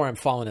it, the more I'm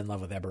falling in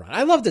love with Eberron.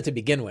 I loved it to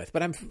begin with,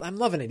 but I'm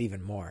loving it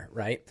even more,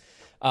 right?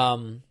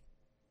 Ninja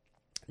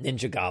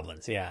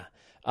goblins. Yeah.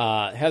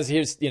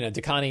 Here's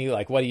Dakani,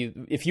 like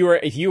if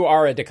you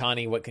are a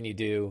Dakani, what can you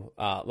do?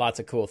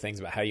 Lots of cool things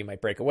about how you might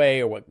break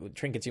away or what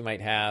trinkets you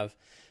might have,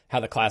 how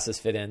the classes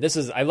fit in.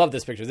 I love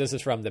this picture. This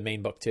is from the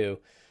main book too.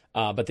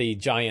 But the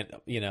giant,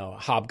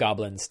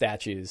 hobgoblin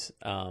statues,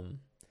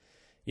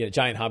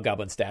 giant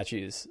hobgoblin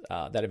statues,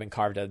 that have been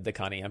carved out of the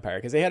Dakani Empire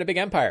because they had a big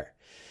empire,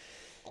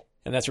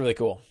 and that's really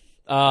cool.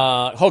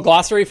 Whole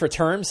glossary for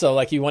terms. So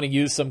like you want to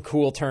use some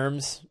cool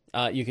terms,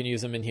 you can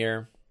use them in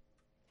here.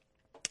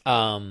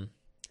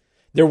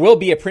 There will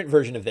be a print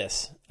version of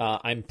this.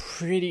 I'm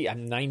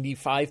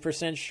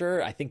 95%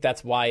 sure. I think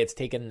that's why it's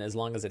taken as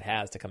long as it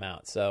has to come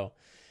out. So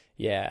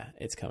yeah,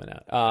 it's coming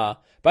out.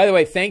 By the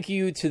way, thank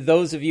you to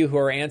those of you who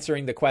are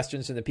answering the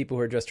questions and the people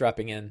who are just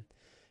dropping in.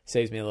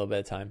 Saves me a little bit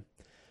of time.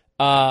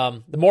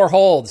 The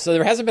Moorholds. So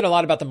there hasn't been a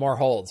lot about the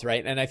Moorholds,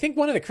 right? And I think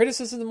one of the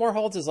criticisms of the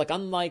Moorholds is like,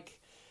 unlike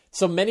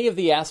so many of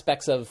the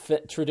aspects of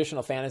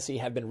traditional fantasy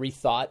have been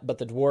rethought, but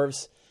the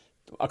dwarves,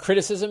 a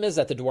criticism is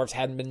that the dwarves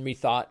hadn't been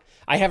rethought.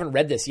 I haven't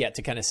read this yet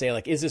to kind of say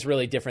like, is this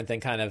really different than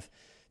kind of,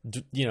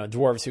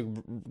 dwarves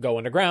who go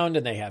underground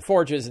and they have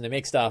forges and they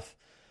make stuff.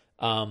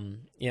 I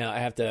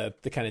have to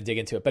kind of dig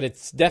into it, but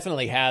it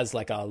definitely has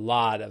like a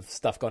lot of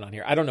stuff going on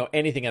here. I don't know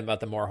anything about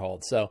the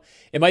Moorhold, so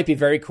it might be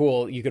very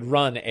cool. You could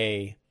run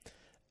a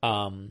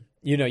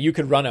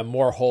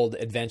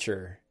Moorhold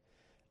adventure,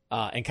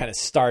 and kind of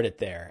start it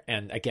there.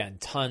 And again,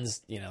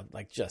 tons,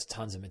 just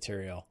tons of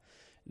material.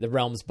 The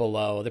realms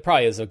below. There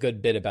probably is a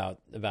good bit about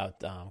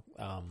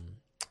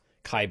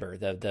Kyber,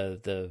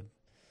 the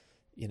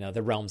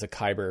realms of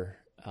Kyber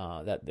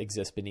that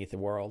exist beneath the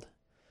world.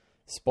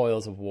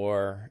 Spoils of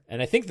war,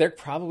 and I think they're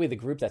probably the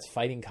group that's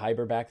fighting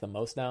Kyber back the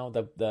most now.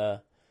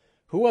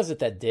 Who was it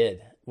that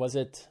did?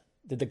 Did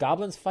the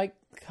goblins fight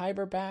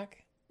Kyber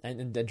back?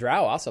 And the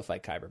Drow also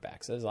fight Kyber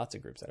back. So there's lots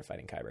of groups that are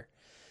fighting Kyber.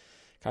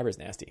 Kyber's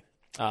nasty.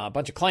 A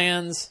bunch of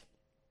clans,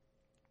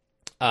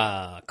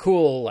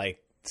 cool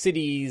like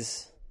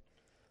cities,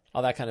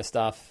 all that kind of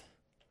stuff.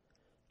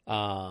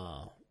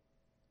 Lost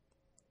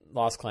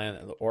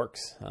Clan, the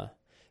orcs,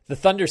 the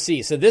Thunder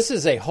Sea. So this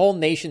is a whole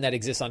nation that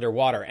exists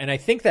underwater, and I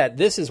think that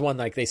this is one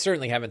like they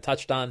certainly haven't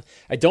touched on.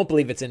 I don't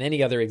believe it's in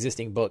any other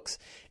existing books,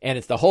 and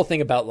it's the whole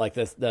thing about like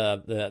who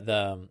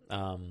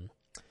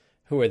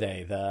are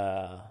they?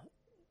 I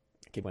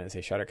keep wanting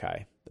to say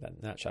Shadowkai,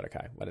 but not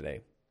Shadowkai. What are they?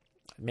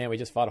 Man, we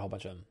just fought a whole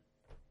bunch of them.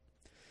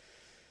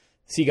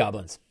 Sea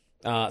goblins.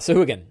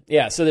 Sahuagin.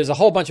 Yeah, so there's a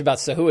whole bunch about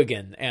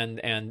Sahuagin,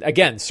 and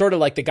again, sort of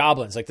like the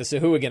goblins, like the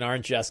Sahuagin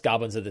aren't just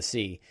goblins of the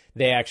sea.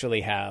 They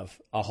actually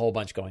have a whole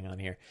bunch going on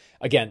here.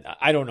 Again,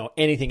 I don't know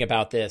anything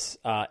about this.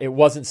 It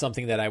wasn't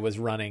something that I was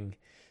running,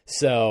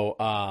 so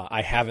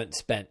I haven't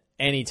spent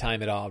any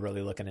time at all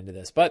really looking into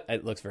this, but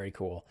it looks very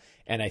cool,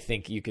 and I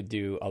think you could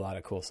do a lot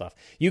of cool stuff.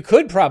 You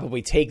could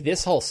probably take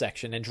this whole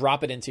section and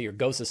drop it into your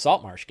Ghost of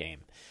Saltmarsh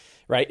game,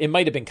 right? It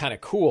might have been kind of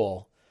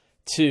cool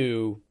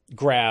to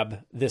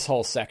grab this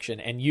whole section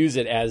and use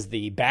it as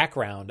the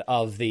background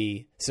of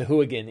the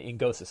Sahuagin in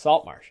Ghost of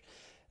Saltmarsh.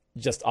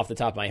 Just off the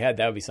top of my head,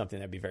 that would be something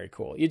that'd be very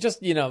cool. You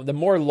just, the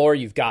more lore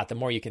you've got, the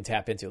more you can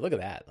tap into. Look at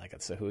that, like a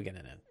Sahuagin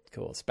in it.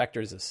 Cool.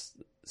 Spectres of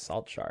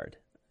Salt Shard.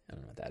 I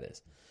don't know what that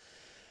is.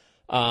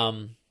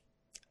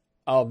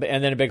 Oh,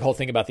 and then a big whole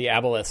thing about the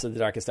aboleths of the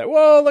darkest night.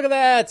 Whoa, look at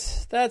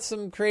that. That's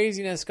some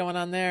craziness going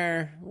on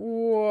there.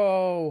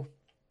 Whoa.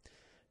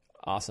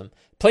 Awesome.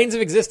 Planes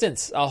of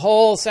existence. A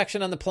whole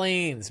section on the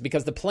planes,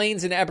 because the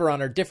planes in Eberron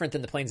are different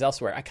than the planes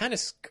elsewhere. I kind of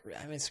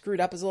screwed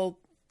up is a little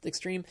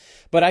extreme,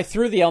 but I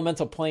threw the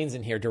elemental planes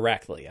in here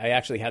directly. I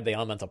actually had the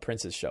elemental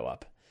princes show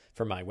up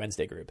for my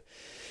Wednesday group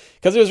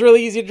because it was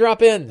really easy to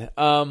drop in.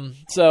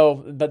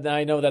 But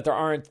I know that there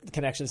aren't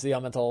connections to the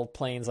elemental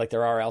planes like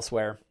there are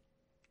elsewhere.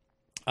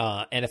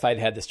 And if I'd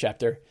had this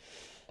chapter,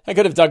 I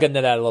could have dug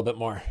into that a little bit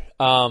more.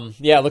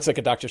 Yeah, it looks like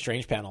a Doctor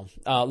Strange panel.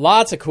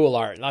 Lots of cool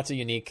art, lots of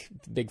unique,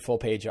 big full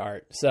page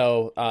art.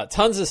 So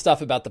tons of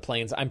stuff about the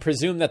planes. I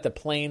presume that the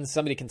planes,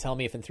 somebody can tell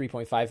me if in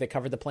 3.5 they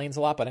covered the planes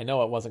a lot, but I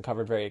know it wasn't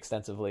covered very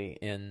extensively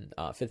in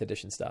 5th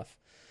edition stuff.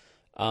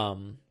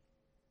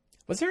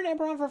 Was there an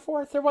Eberron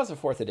for 4th? There was a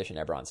 4th edition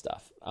Eberron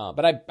stuff.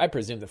 But I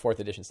presume the 4th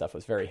edition stuff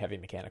was very heavy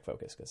mechanic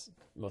focused because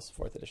most of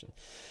 4th edition.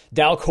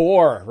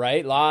 Dalcor,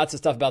 right? Lots of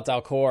stuff about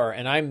Dalcor.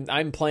 And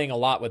I'm playing a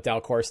lot with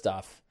Dalcor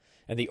stuff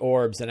and the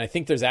orbs. And I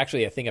think there's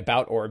actually a thing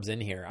about orbs in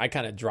here. I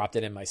kind of dropped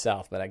it in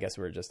myself, but I guess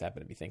we just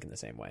happen to be thinking the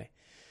same way.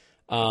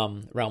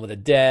 Realm of the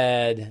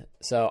Dead.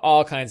 So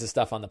all kinds of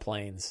stuff on the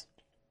planes.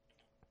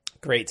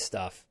 Great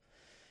stuff.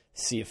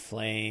 Sea of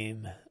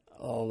Flame.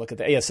 Oh, look at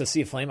that. Yeah, so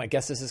Sea of Flame, I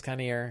guess this is kind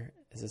of your...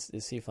 Is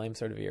Sea of Flame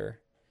sort of your...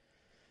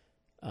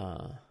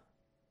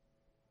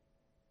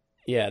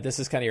 yeah, this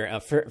is kind of your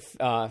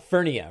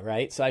Fernia,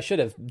 right? So I should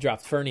have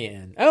dropped Fernia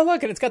in. Oh,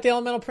 look, and it's got the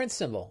Elemental Prince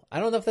symbol. I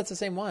don't know if that's the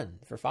same one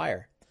for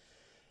fire.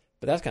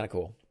 But that's kind of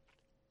cool.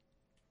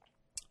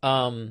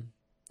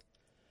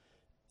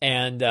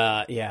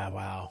 Yeah,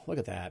 wow. Look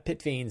at that.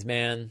 Pit Fiends,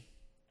 man.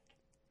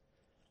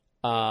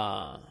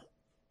 Eternal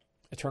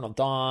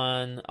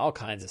Dawn. All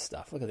kinds of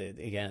stuff. Look at it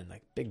again.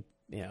 Like big,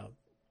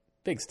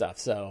 big stuff.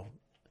 So...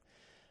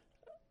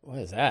 what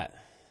is that?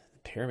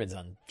 Pyramids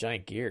on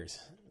giant gears.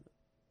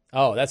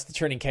 Oh, that's the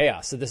Turning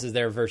Chaos. So this is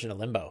their version of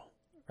Limbo,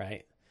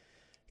 right?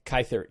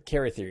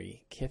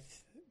 Kithri.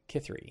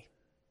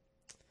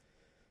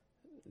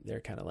 They're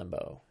kind of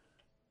Limbo.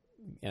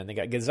 And they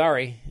got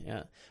Gazari.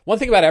 Yeah. One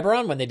thing about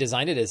Eberron when they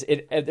designed it is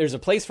there's a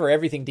place for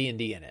everything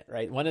D&D in it,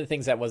 right? One of the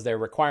things that was their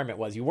requirement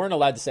was you weren't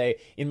allowed to say,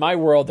 in my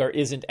world, there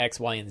isn't X,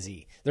 Y, and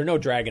Z. There are no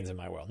dragons in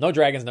my world. No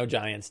dragons, no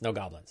giants, no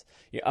goblins.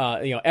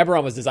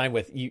 Eberron was designed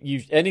with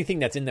you anything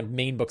that's in the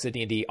main books of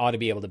D&D ought to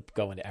be able to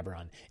go into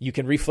Eberron. You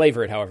can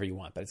reflavor it however you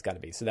want, but it's got to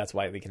be. So that's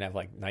why we can have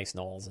like nice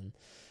gnolls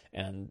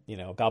and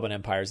goblin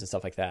empires and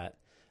stuff like that.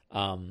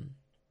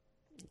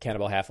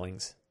 Cannibal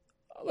halflings.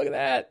 Oh, look at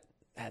that.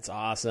 That's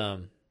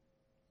awesome.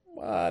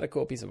 What a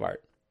cool piece of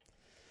art.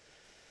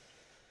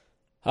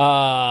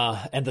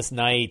 Endless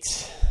Night.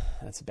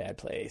 That's a bad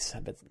place. I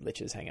bet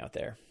liches hang out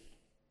there.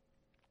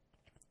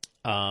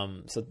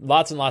 So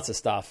lots and lots of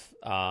stuff.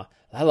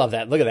 I love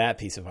that. Look at that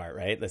piece of art,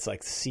 right? That's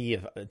like Sea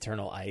of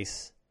Eternal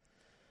Ice.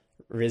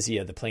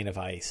 Rizia, the Plane of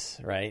Ice,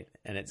 right?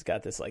 And it's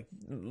got this like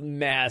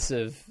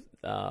massive,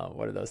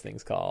 what are those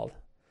things called?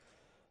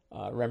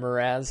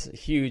 Remoraz,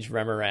 huge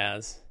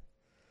Remoraz.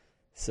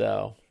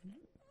 So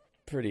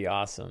pretty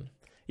awesome.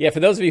 Yeah, for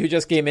those of you who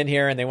just came in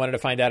here and they wanted to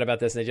find out about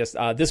this,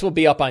 this will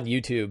be up on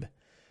YouTube.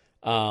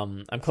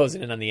 I'm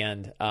closing in on the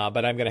end,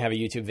 but I'm going to have a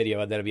YouTube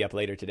video that'll be up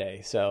later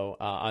today. So,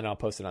 and I'll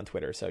post it on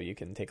Twitter, so you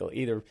can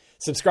either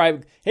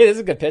subscribe. Hey, this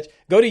is a good pitch.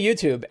 Go to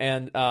YouTube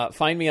and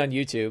find me on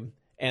YouTube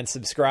and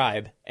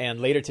subscribe. And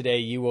later today,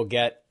 you will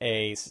get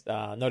a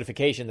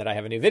notification that I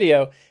have a new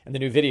video, and the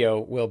new video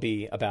will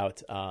be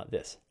about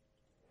this.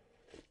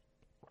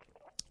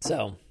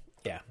 So,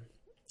 yeah,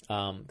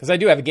 because I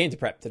do have a game to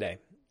prep today.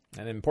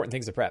 And important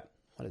things to prep.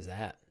 What is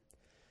that?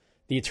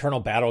 The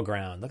Eternal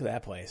Battleground. Look at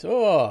that place.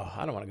 Oh,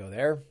 I don't want to go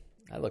there.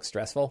 That looks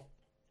stressful.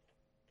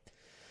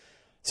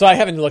 So I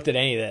haven't looked at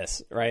any of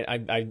this, right?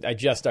 I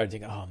just started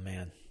thinking, oh,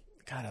 man.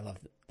 God, I love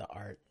the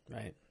art,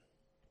 right?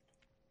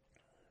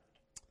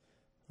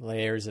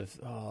 Layers of,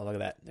 oh, look at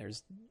that.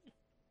 There's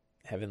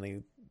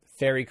Heavenly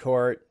Fairy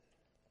Court.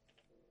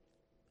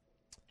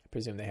 I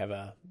presume they have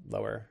a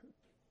lower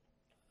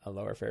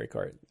Fairy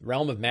Court.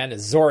 Realm of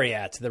Madness.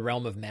 Zoriat, the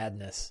Realm of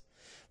Madness.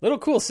 Little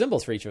cool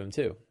symbols for each of them,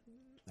 too.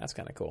 That's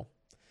kind of cool.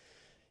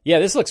 Yeah,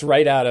 this looks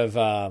right out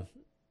of,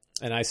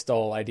 and I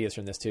stole ideas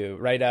from this, too,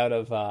 right out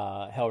of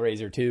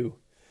Hellraiser 2,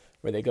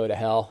 where they go to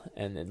hell,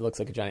 and it looks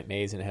like a giant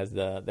maze, and it has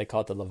they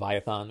call it the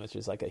Leviathan, which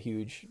is like a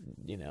huge,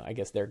 I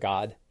guess their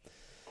god.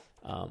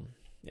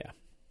 Yeah,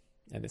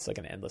 and it's like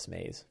an endless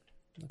maze.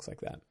 Looks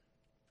like that.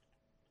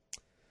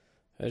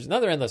 There's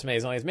another endless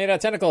maze, only it's made out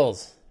of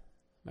tentacles.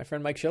 My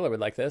friend Mike Schiller would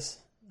like this.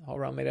 A whole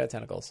realm made out of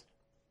tentacles.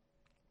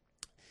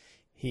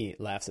 He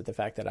laughs at the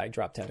fact that I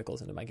drop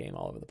tentacles into my game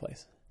all over the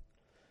place.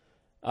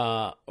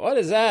 What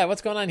is that?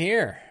 What's going on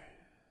here?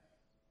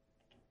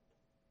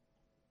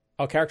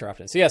 Oh, character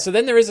options. So yeah, so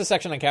then there is a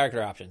section on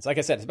character options. Like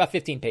I said, it's about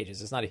 15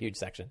 pages. It's not a huge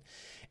section.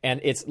 And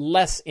it's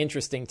less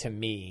interesting to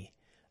me.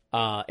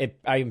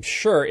 I'm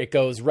sure it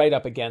goes right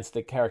up against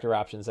the character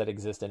options that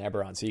exist in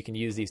Eberron. So you can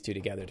use these two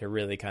together to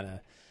really kind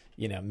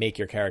of, make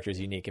your characters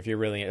unique. If you're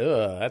really,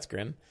 that's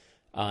grim.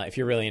 If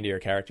you're really into your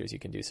characters, you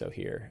can do so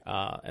here.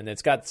 And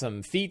it's got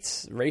some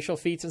feats, racial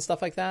feats and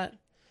stuff like that.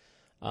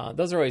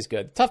 Those are always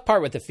good. Tough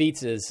part with the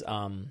feats is,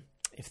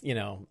 if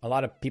a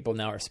lot of people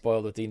now are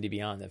spoiled with D&D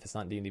Beyond. If it's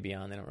not D&D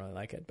Beyond, they don't really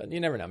like it. But you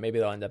never know. Maybe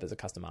they'll end up as a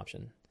custom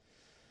option.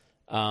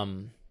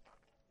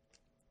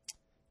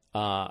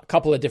 A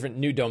couple of different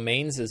new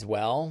domains as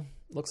well,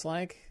 looks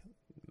like.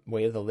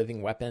 Way of the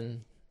Living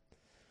Weapon,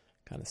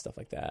 kind of stuff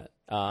like that.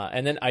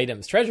 And then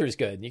items. Treasure is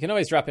good. You can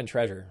always drop in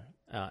treasure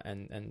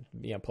and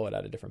pull it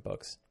out of different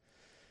books.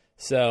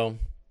 So,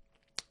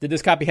 did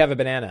this copy have a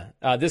banana?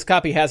 This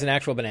copy has an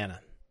actual banana.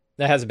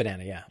 That has a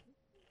banana, yeah.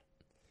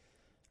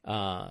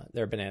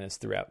 There are bananas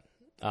throughout.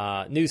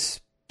 New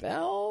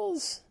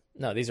spells?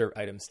 No, these are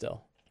items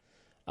still.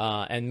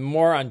 And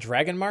more on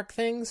Dragon Mark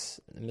things.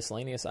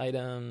 Miscellaneous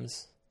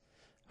items.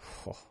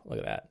 Oh, look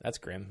at that. That's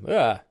grim.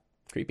 Ugh,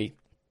 creepy.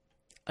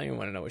 I don't even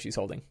want to know what she's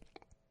holding.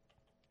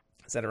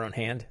 Is that her own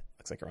hand?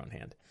 Looks like her own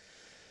hand.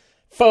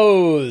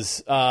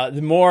 Foes. The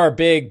more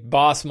big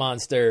boss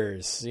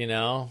monsters,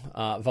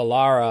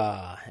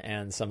 Valara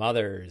and some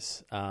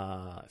others.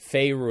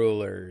 Fey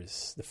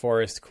rulers. The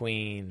Forest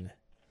Queen.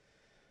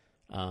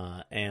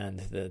 And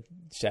the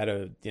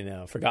Shadow,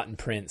 Forgotten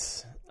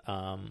Prince.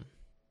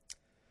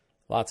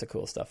 Lots of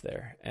cool stuff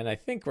there. And I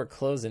think we're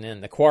closing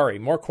in. The Quarry.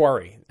 More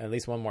Quarry. At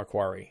least one more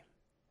Quarry.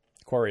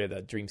 Quarry of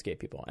the Dreamscape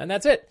people. And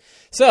that's it.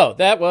 So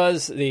that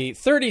was the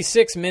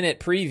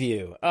 36-minute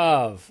preview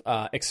of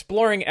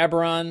Exploring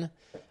Eberron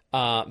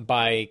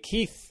by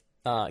Keith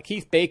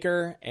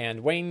Baker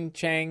and Wayne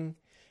Chang.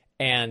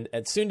 And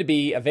it's soon to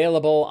be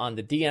available on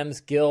the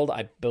DMs Guild,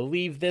 I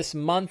believe, this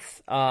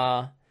month.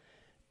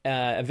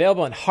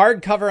 Available in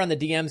hardcover on the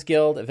DMs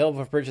Guild.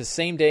 Available for purchase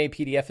same day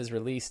PDF is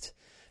released.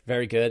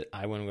 Very good.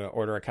 I'm going to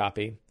order a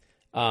copy.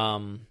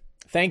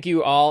 Thank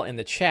you all in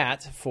the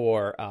chat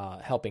for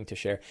helping to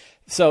share.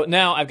 So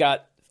now I've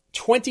got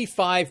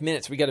 25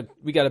 minutes. We got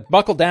to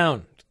buckle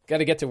down. Got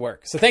to get to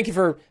work. So thank you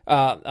for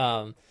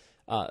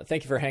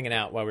hanging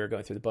out while we were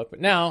going through the book. But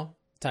now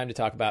time to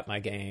talk about my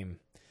game.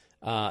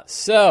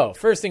 So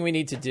first thing we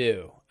need to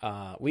do,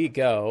 we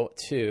go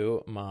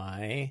to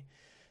my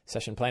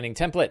session planning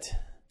template.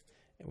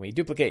 And we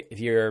duplicate. If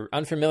you're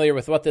unfamiliar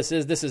with what this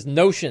is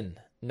Notion.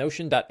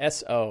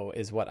 Notion.so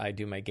is what I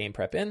do my game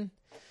prep in.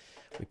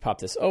 We pop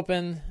this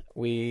open.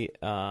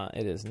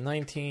 It is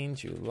 19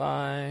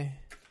 July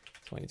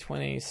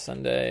 2020,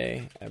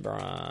 Sunday,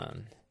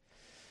 Eberron.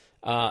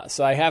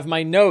 So I have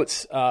my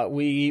notes.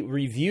 We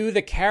review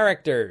the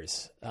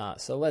characters.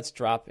 So let's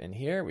drop in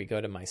here. We go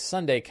to my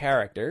Sunday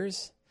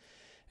characters.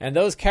 And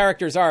those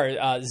characters are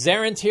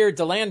Zarentir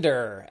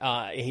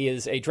Delander. He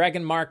is a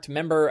dragon-marked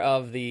member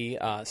of the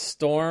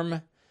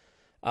Storm.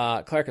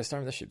 Cleric of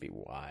Storm, this should be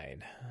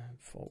wide.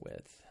 Full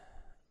width.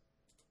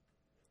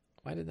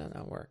 Why did that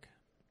not work?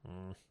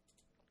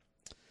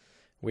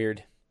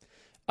 Weird.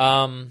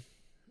 What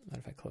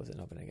if I close it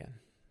and open it again?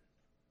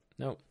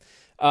 Nope.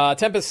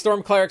 Tempest,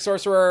 Storm Cleric,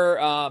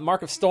 Sorcerer,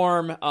 Mark of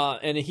Storm,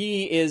 and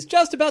he is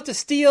just about to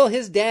steal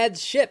his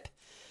dad's ship,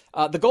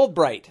 the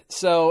Goldbright.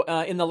 So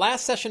in the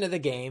last session of the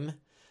game,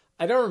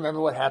 I don't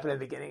remember what happened at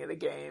the beginning of the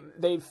game.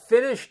 They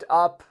finished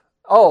up...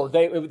 Oh,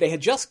 they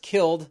had just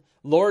killed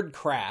Lord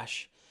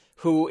Crash,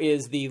 who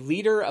is the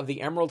leader of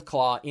the Emerald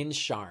Claw in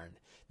Sharn.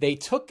 They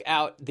took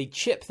out the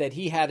chip that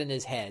he had in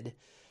his head,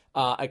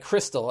 a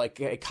crystal, like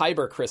a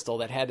Kyber crystal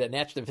that had an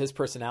etch of his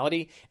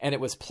personality, and it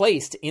was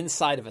placed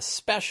inside of a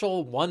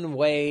special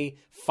one-way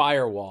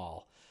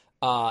firewall,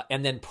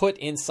 and then put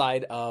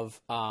inside of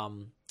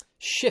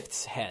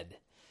Shift's head.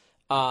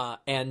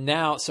 And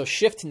now, so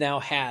Shift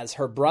now has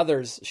her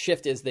brother's.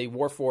 Shift is the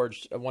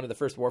Warforged, one of the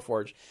first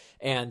Warforged,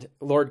 and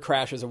Lord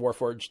Crash is a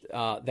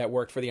Warforged that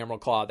worked for the Emerald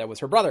Claw. That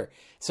was her brother.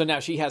 So now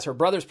she has her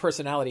brother's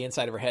personality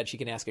inside of her head. She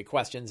can ask it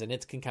questions, and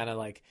it can kind of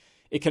like,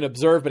 it can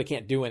observe, but it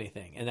can't do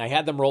anything. And I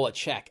had them roll a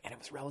check, and it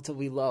was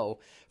relatively low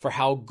for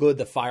how good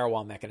the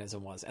firewall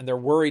mechanism was. And they're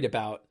worried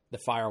about the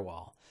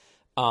firewall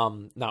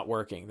not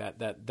working.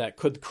 That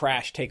could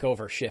Crash take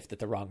over Shift at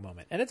the wrong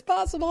moment, and it's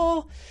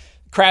possible.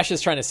 Crash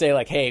is trying to say,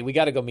 like, hey, we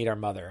got to go meet our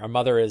mother. Our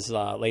mother is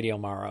Lady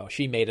Omaro.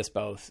 She made us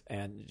both,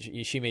 and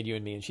she made you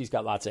and me, and she's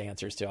got lots of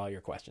answers to all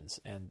your questions.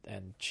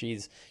 And she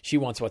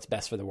wants what's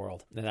best for the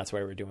world, and that's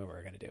why we're doing what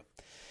we're going to do.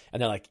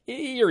 And they're like,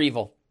 you're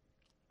evil.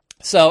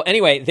 So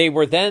anyway, they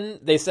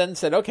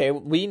said, okay,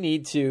 we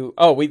need to.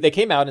 They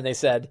came out and they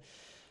said,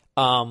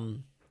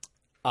 Leto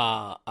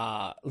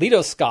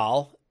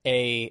Skal,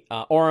 a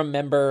Aurum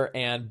member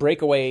and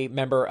breakaway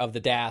member of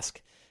the Dask,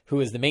 who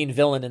is the main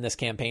villain in this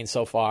campaign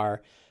so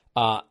far,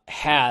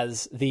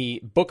 has the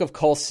Book of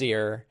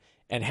Kolsir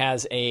and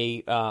has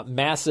a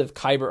massive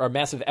Kyber or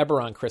massive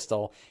Eberron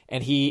crystal,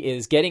 and he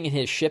is getting in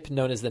his ship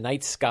known as the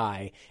Night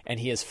Sky, and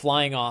he is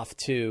flying off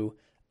to.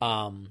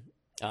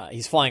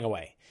 He's flying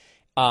away.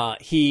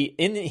 He,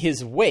 in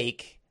his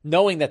wake,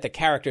 knowing that the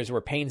characters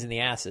were pains in the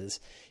asses,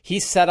 he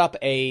set up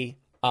a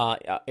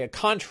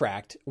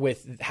contract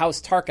with House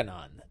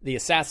Tarkanon, the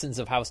assassins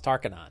of House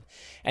Tarkanon,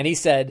 and he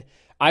said,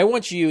 I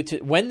want you to,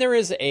 when there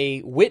is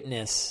a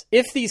witness,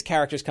 if these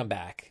characters come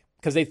back,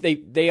 because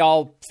they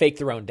all fake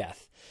their own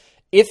death.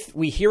 If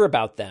we hear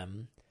about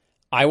them,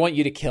 I want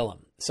you to kill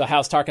them. So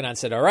House Tarkanon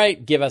said, all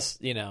right, give us,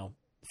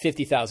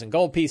 50,000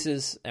 gold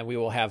pieces, and we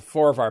will have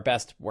 4 of our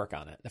best work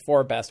on it. The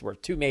 4 best were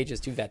 2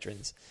 mages, 2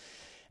 veterans.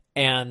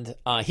 And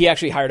he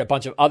actually hired a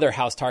bunch of other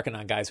House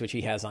Tarkanon guys, which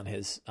he has on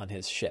his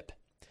ship.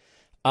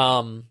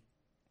 Snark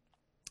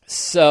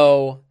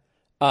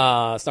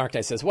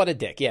Knight says, what a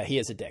dick. Yeah, he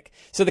is a dick.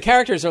 So the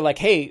characters are like,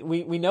 hey,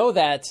 we know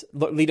that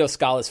Leto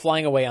Skal is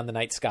flying away on the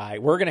night sky.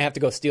 We're going to have to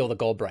go steal the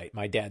Goldbright,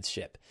 my dad's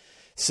ship.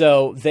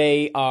 So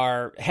they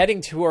are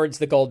heading towards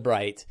the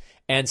Goldbright,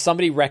 and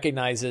somebody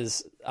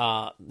recognizes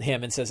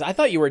him and says, I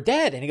thought you were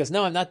dead. And he goes,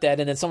 no, I'm not dead.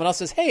 And then someone else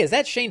says, hey, is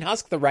that Shane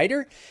Husk, the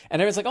writer?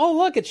 And everyone's like, oh,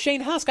 look, it's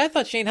Shane Husk. I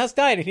thought Shane Husk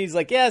died. And he's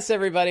like, yes,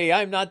 everybody,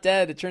 I'm not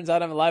dead. It turns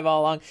out I'm alive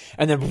all along.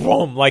 And then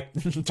boom, like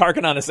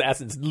Tarkanon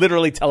assassins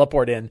literally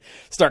teleport in,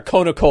 start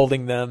Kona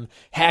colding them,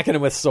 hacking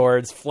them with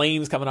swords,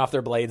 flames coming off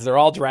their blades. They're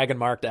all dragon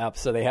marked up,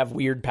 so they have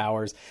weird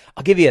powers.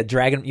 I'll give you a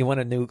dragon. You want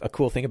to know a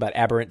cool thing about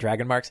aberrant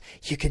dragon marks?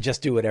 You can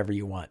just do whatever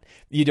you want.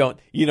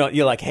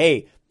 You're like,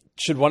 hey,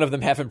 should one of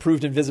them have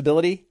improved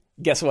invisibility?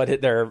 Guess what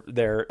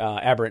their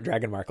aberrant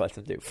dragon mark lets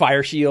them do?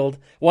 Fire shield.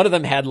 One of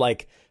them had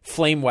like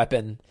flame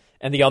weapon,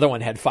 and the other one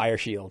had fire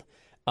shield.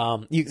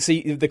 You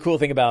see, the cool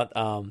thing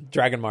about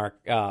dragon mark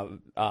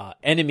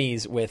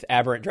enemies with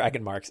aberrant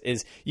dragon marks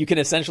is you can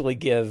essentially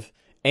give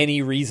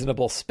any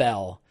reasonable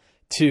spell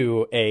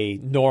to a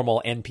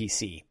normal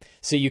NPC.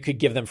 So you could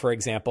give them, for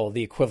example,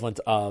 the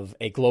equivalent of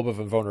a globe of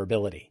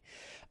invulnerability.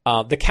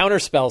 The counter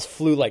spells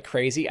flew like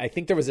crazy. I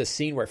think there was a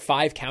scene where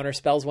 5 counter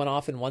spells went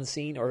off in one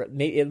scene, or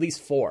maybe at least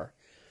 4.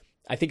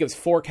 I think it was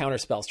 4 counter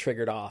spells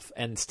triggered off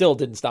and still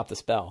didn't stop the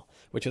spell,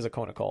 which was a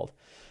Kona Cold.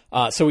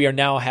 So we are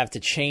now have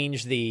to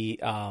change the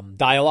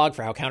dialogue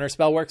for how counter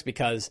spell works,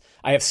 because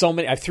I have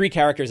 3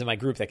 characters in my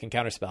group that can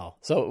counter spell.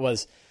 So it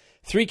was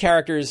 3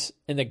 characters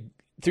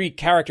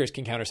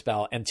can counter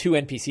spell and 2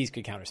 NPCs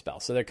could counter spell.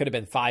 So there could have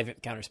been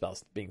 5 counter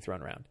spells being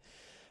thrown around.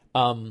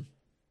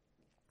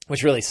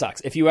 Which really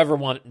sucks. If you ever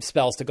want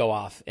spells to go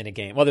off in a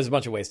game, well, there's a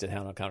bunch of ways to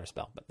handle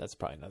counterspell, but that's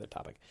probably another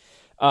topic.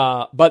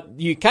 But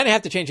you kind of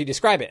have to change how you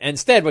describe it. And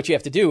instead, what you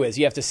have to do is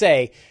you have to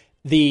say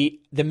the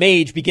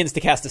mage begins to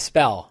cast a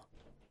spell,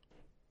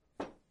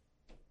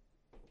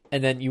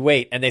 and then you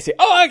wait, and they say,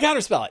 "Oh, I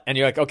counterspell it," and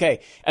you're like, "Okay."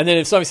 And then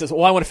if somebody says,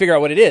 "Well, I want to figure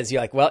out what it is,"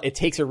 you're like, "Well, it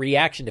takes a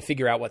reaction to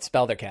figure out what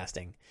spell they're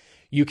casting."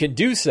 You can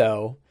do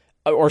so,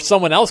 or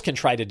someone else can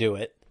try to do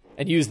it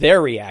and use their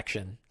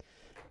reaction.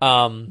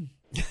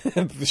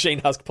 Shane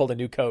Husk pulled a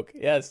new Coke.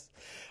 Yes.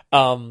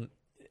 And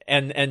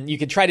you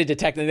can try to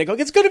detect, and they go,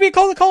 it's going to be a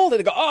cold. And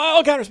they go, oh,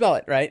 I'll counterspell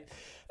it. Right.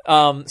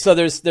 So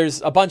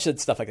there's a bunch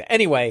of stuff like that.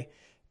 Anyway,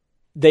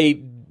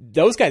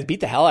 those guys beat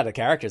the hell out of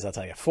characters. I'll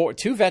tell you,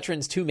 2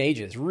 veterans, 2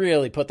 mages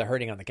really put the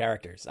hurting on the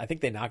characters. I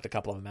think they knocked a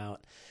couple of them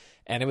out,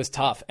 and it was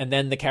tough. And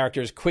then the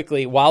characters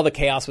quickly, while the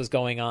chaos was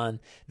going on,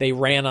 they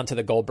ran onto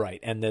the Goldbright,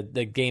 and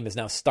the game is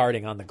now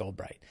starting on the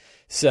Goldbright.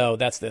 So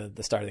that's the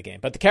start of the game.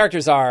 But the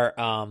characters are,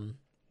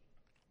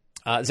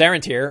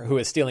 Zarantir, who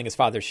is stealing his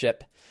father's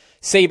ship.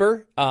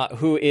 Saber,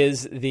 who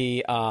is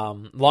the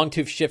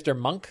Longtooth Shifter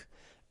monk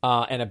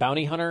and a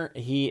bounty hunter.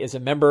 He is a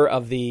member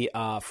of the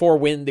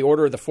the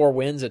Order of the Four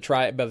Winds, a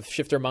tribe of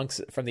shifter monks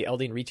from the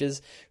Eldeen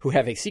Reaches who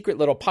have a secret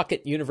little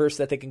pocket universe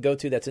that they can go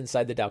to that's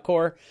inside the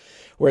Dalcor,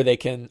 where they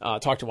can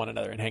talk to one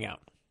another and hang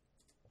out.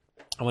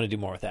 I want to do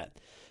more with that.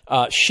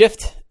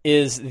 Shift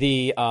is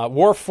the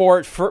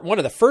Warforged, one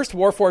of the first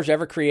Warforged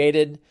ever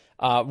created.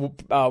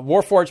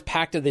 Warforged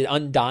Pact of the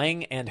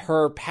Undying, and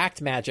her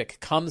pact magic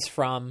comes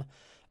from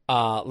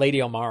Lady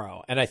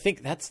Omaro, and I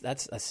think that's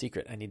a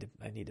secret. I need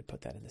to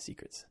put that in the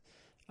secrets.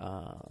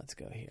 Let's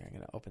go here. I'm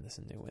going to open this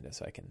in a new window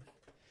so I can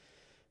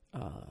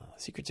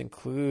secrets and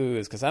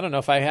clues, because I don't know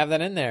if I have that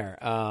in there.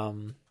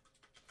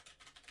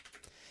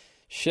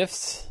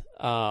 Shift's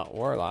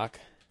warlock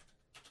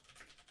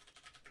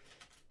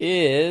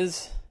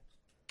is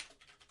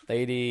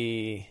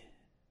Lady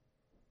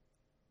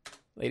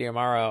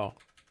Omaro.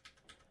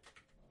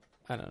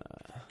 I don't know.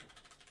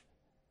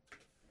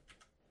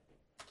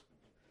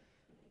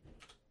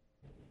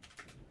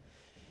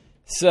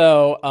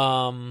 So,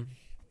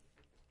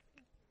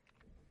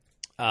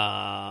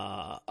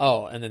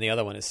 and then the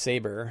other one is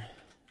Saber.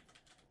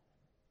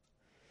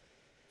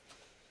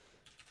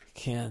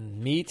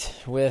 Can meet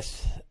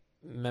with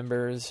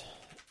members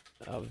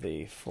of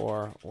the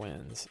Four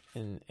Winds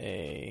in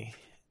a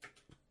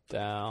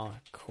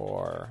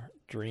Dalcor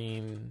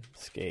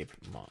dreamscape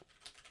monk.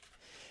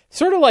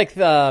 Sort of like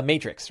the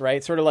Matrix,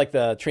 right? Sort of like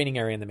the training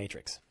area in the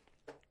Matrix.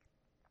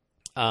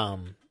 We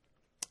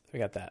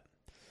got that.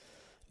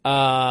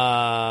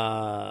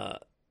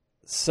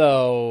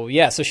 So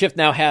Shift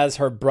now has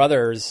her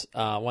brothers.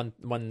 One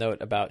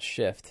note about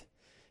Shift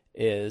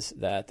is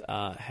that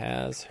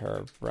has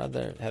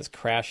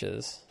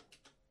Crash's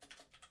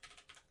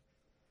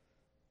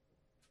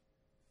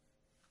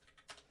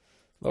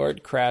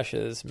Lord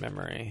Crash's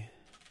memory.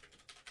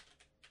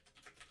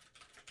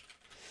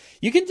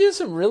 You can do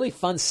some really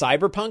fun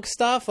cyberpunk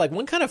stuff. Like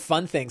one kind of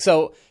fun thing.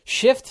 So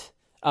Shift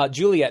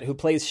Juliet, who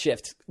plays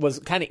Shift, was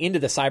kind of into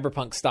the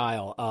cyberpunk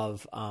style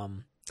of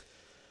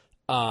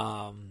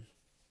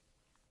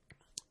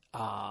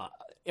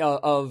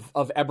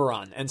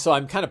Eberron. And so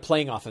I'm kind of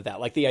playing off of that.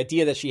 Like the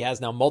idea that she has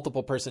now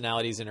multiple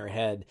personalities in her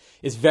head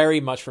is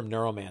very much from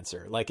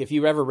Neuromancer. Like if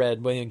you ever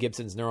read William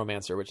Gibson's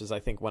Neuromancer, which is I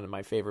think one of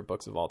my favorite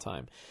books of all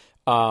time,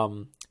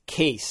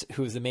 Case,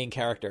 who's the main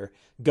character,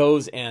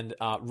 goes and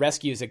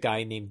rescues a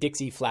guy named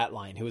Dixie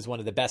Flatline, who was one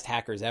of the best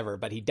hackers ever,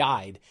 but he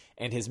died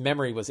and his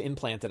memory was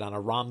implanted on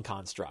a ROM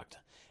construct.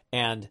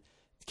 And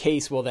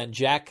Case will then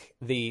jack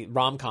the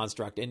ROM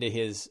construct into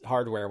his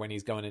hardware when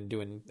he's going and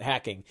doing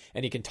hacking,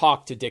 and he can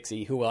talk to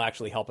Dixie, who will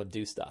actually help him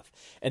do stuff.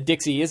 And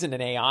Dixie isn't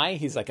an AI;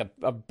 he's like a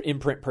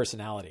imprint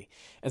personality.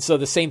 And so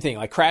the same thing,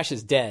 like Crash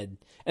is dead.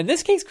 In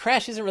this case,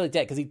 Crash isn't really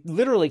dead because he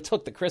literally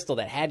took the crystal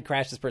that had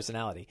Crash's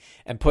personality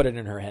and put it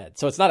in her head.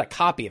 So it's not a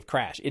copy of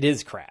Crash; it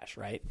is Crash,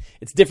 right?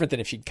 It's different than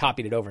if she'd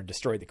copied it over and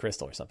destroyed the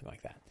crystal or something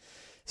like that.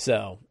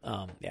 So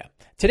yeah,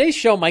 today's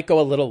show might go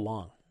a little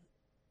long.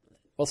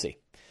 We'll see.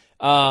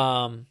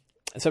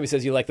 Somebody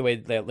says you like the way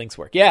that links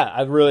work. Yeah,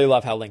 I really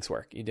love how links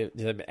work. You do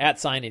an @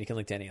 sign and you can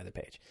link to any other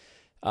page.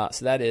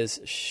 So that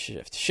is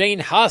Shift. Shane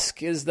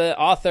Husk is the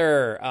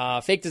author.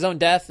 Faked his own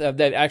death.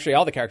 Actually,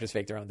 all the characters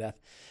faked their own death.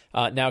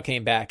 Now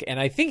came back. And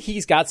I think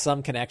he's got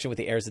some connection with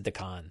the Heirs of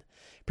Dakan.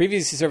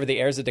 Previously served with the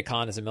Heirs of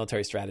Dakan as a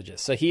military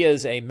strategist. So he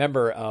is a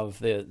member of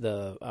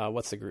the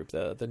what's the group?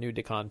 The new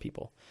Dakan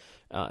people.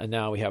 And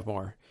now we have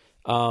more.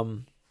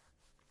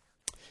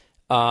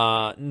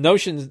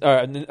 Notions.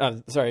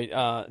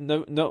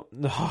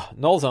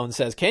 Nullzone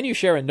says, "Can you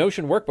share a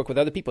Notion workbook with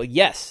other people?"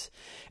 Yes,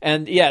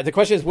 and yeah, the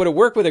question is, would it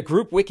work with a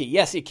group wiki?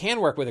 Yes, it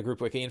can work with a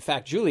group wiki. In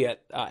fact,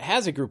 Juliet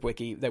has a group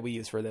wiki that we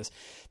use for this.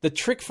 The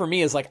trick for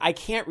me is like I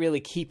can't really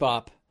keep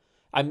up.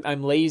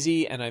 I'm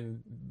lazy and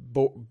I'm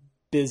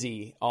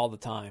busy all the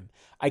time.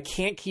 I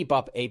can't keep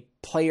up a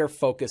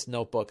player-focused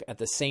notebook at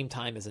the same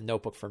time as a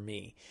notebook for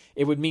me.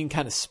 It would mean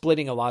kind of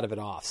splitting a lot of it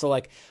off. So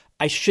like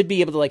I should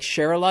be able to like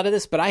share a lot of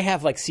this, but I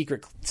have like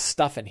secret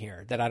stuff in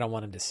here that I don't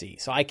want him to see.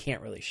 So I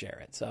can't really share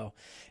it. So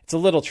it's a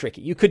little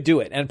tricky. You could do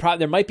it. And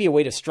there might be a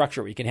way to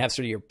structure it where you can have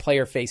sort of your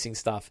player-facing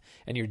stuff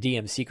and your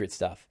DM secret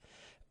stuff.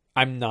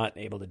 I'm not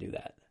able to do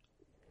that.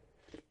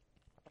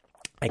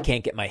 I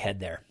can't get my head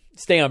there.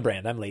 Stay on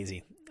brand. I'm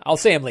lazy. I'll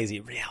say I'm lazy.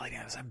 In reality,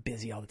 I'm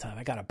busy all the time.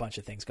 I got a bunch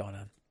of things going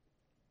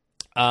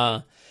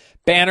on.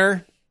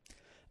 Banner.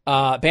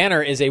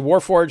 Banner is a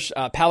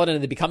Warforged paladin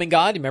of the Becoming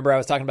God. Remember I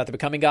was talking about the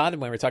Becoming God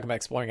when we were talking about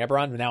exploring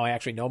Eberron. Now I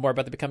actually know more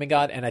about the Becoming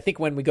God. And I think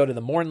when we go to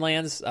the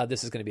Mournlands,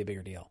 this is going to be a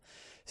bigger deal.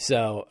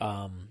 So,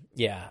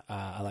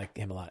 I like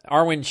him a lot.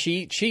 Arwen,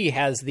 she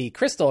has the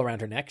crystal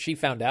around her neck. She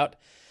found out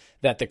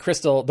that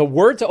the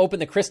word to open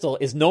the crystal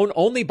is known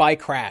only by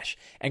Crash,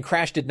 and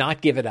Crash did not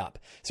give it up.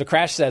 So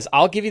Crash says,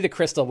 "I'll give you the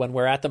crystal when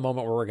we're at the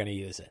moment where we're going to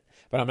use it,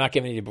 but I'm not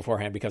giving it to you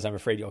beforehand because I'm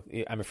afraid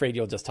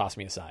you'll just toss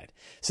me aside."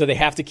 So they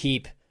have to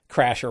keep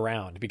Crash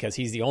around because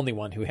he's the only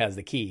one who has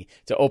the key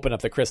to open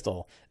up the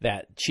crystal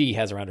that Chi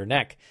has around her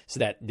neck, so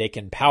that they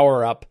can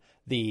power up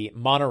the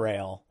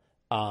monorail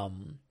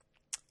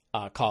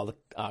called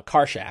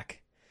Karshak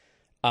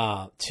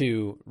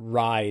to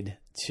ride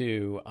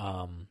to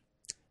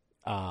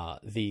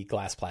the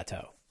Glass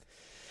Plateau.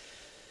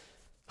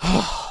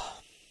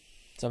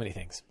 So many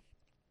things.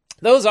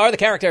 Those are the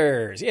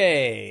characters.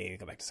 Yay.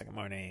 Go back to Second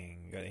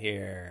Morning. Go to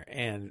here.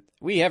 And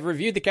we have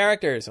reviewed the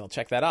characters. We'll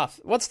check that off.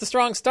 What's the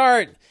strong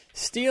start?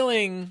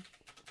 Stealing.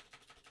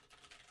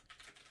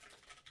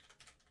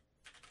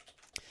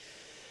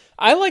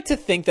 I like to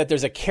think that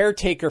there's a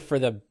caretaker for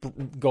the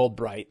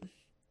Goldbright.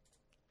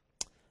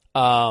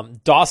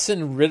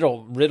 Dawson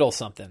Riddle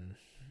something.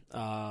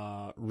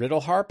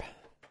 Riddleharp?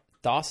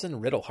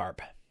 Dawson Riddleharp.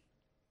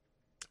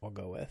 We'll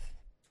go with.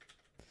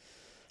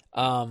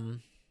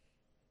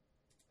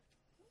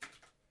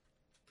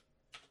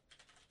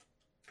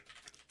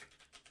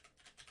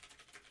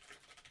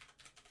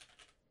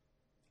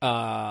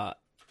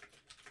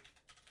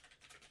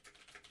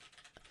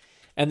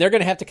 And they're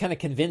going to have to kind of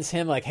convince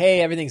him like,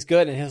 hey, everything's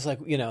good. And he was like,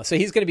 so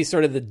he's going to be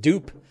sort of the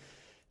dupe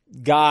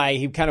guy.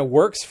 He kind of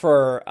works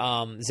for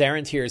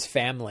Zarentir's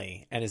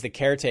family and is the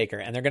caretaker.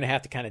 And they're going to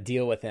have to kind of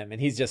deal with him. And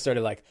he's just sort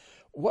of like,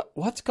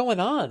 what's going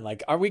on?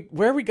 Like,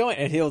 where are we going?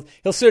 And he'll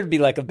sort of be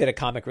like a bit of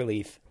comic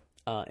relief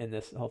in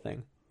this whole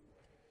thing.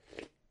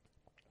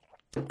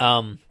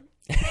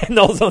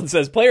 Nullzone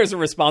says players are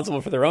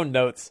responsible for their own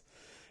notes.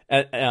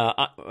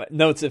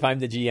 Notes if I'm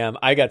the GM.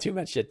 I got too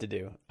much shit to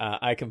do.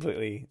 I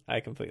completely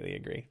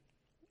agree.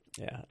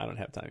 Yeah, I don't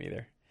have time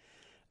either.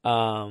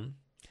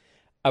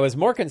 I was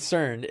more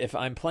concerned if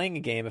I'm playing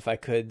a game if I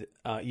could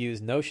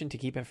use Notion to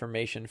keep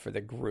information for the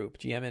group.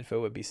 GM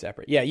info would be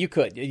separate. Yeah, you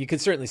could. You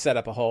could certainly set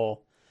up a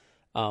whole...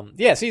 so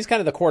he's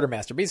kind of the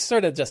quartermaster, but he's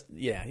sort of just...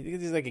 Yeah,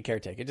 he's like a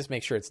caretaker. Just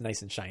make sure it's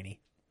nice and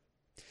shiny.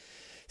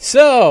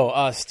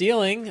 So,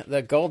 stealing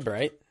the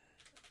Goldbright.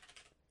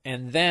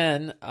 And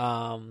then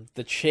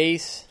the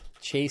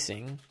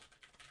chasing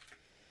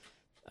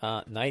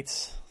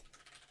knights.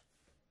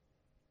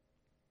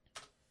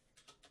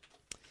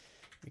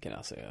 We can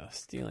also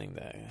stealing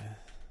the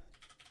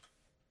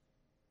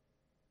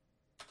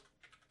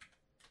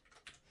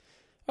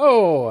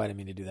Oh, I didn't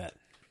mean to do that.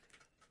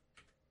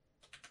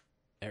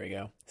 There we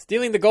go.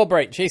 Stealing the gold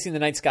bright, chasing the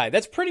night sky.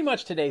 That's pretty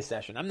much today's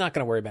session. I'm not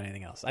going to worry about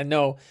anything else. I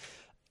know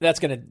that's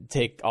going to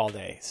take all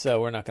day,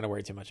 so we're not going to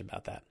worry too much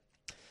about that.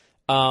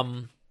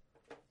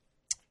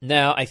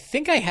 Now, I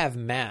think I have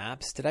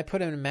maps. Did I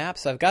put in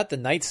maps? I've got the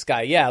night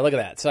sky. Yeah, look at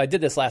that. So I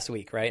did this last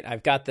week, right?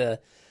 I've got the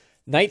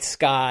night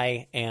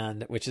sky,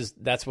 and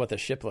that's what the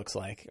ship looks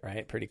like,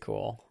 right? Pretty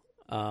cool.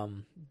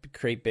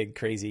 Great big,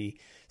 crazy,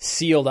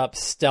 sealed up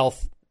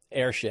stealth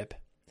airship.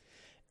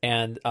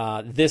 And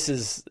this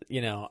is,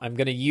 I'm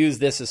going to use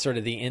this as sort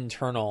of the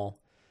internal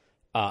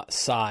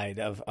side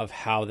of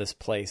how this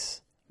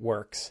place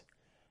works.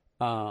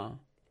 And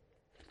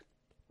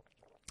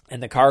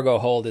the cargo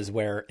hold is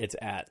where it's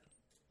at.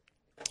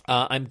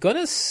 I'm going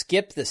to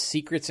skip the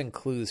secrets and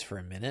clues for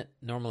a minute.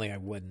 Normally I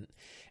wouldn't.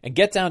 And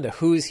get down to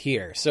who's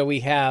here. So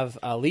we have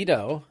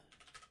Leto.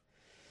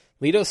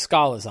 Leto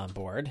Skal is on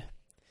board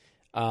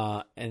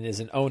and is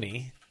an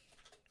Oni.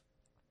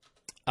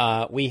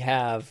 We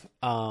have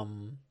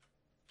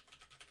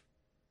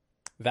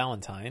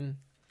Valentine.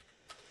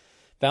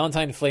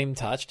 Valentine Flame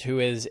Touched, who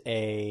is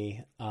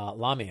a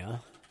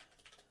Lamia.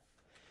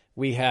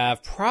 We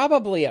have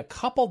probably a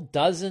couple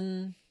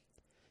dozen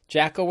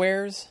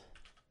Jackawares.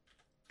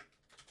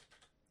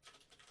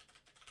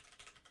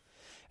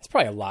 That's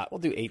probably a lot. We'll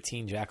do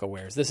 18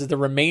 Jackawares. This is the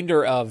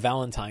remainder of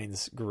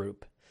Valentine's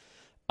group.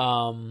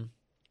 Probably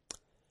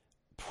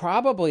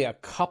a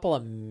couple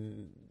of...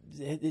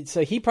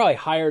 So he probably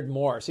hired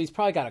more. So he's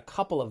probably got a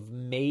couple of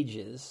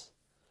mages.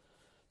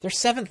 They're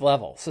 7th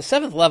level. So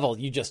 7th level,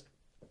 you just...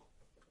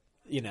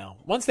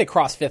 once they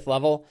cross 5th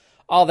level,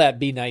 all that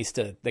be nice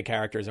to the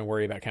characters and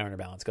worry about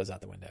counterbalance goes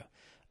out the window.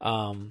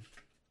 So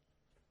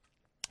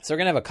we're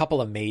going to have a couple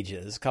of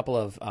mages, a couple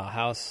of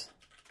house...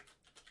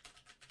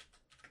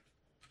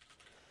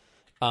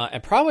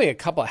 and probably a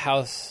couple of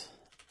house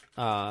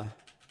Tarkanon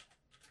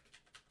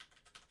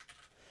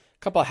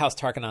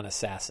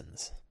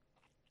assassins.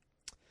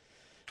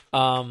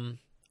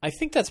 I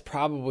think that's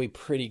probably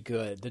pretty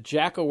good. The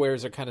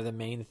Jackawares are kind of the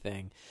main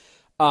thing.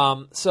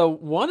 So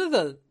one of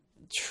the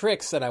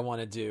tricks that I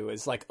want to do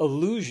is like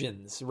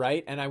illusions,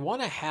 right? And I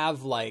want to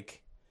have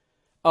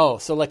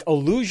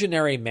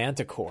illusionary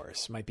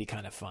manticores might be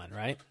kind of fun,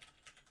 right?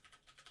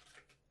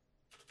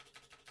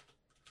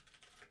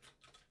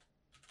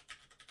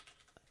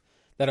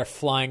 That are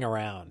flying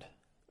around,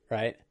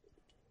 right?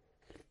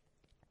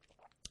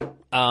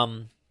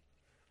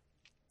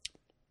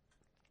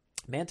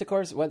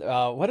 Manticores. What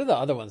are the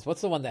other ones? What's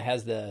the one that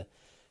has the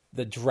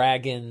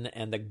dragon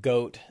and the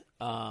goat,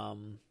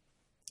 and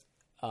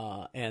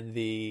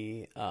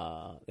they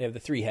have the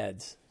 3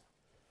 heads.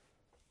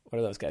 What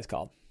are those guys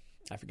called?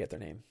 I forget their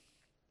name.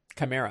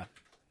 Chimera.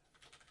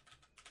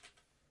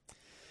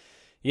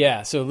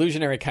 Yeah. So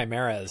illusionary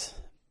chimeras,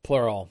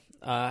 plural.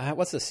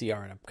 What's the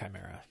CR in a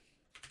chimera?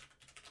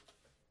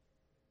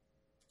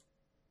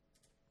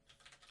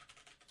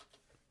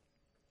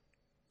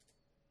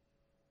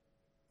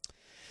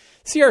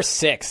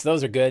 CR6,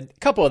 those are good. A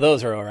couple of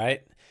those are all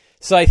right.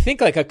 So I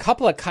think like a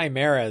couple of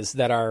chimeras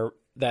that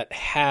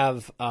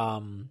have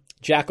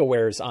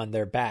Jackawares on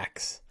their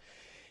backs,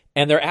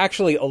 and they're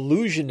actually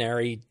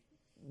illusionary.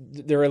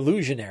 They're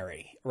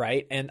illusionary,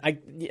 right? And I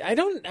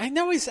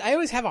always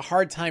have a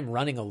hard time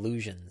running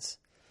illusions.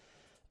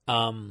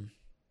 I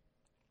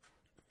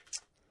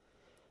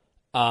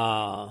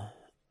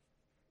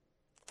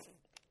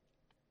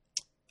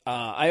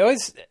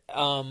always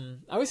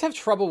have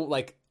trouble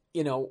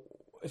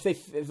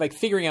if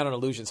figuring out an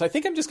illusion. So I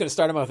think I'm just going to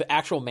start them out with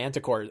actual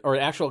manticores or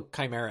actual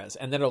chimeras,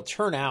 and then it'll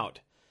turn out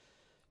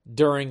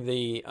during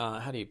the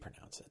how do you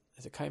pronounce it?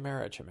 Is it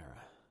chimera or chimera?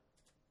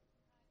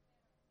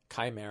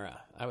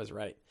 Chimera. I was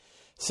right.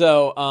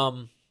 So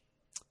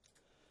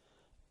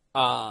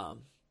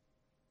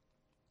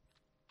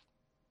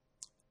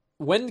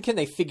when can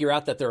they figure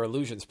out that they're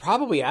illusions?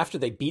 Probably after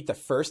they beat the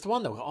first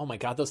one. They'll go, oh my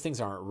god, those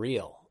things aren't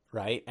real,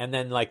 right? And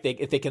then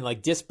if they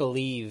can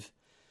disbelieve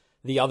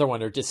the other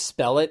one or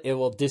dispel it, it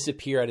will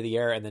disappear out of the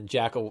air, and then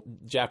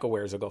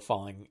Jackawares will go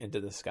falling into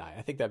the sky.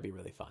 I think that'd be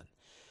really fun.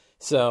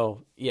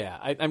 So yeah,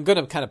 I'm going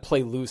to kind of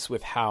play loose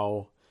with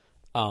how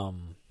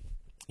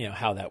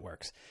that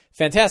works.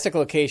 Fantastic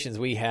locations.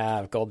 We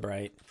have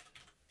Goldbright,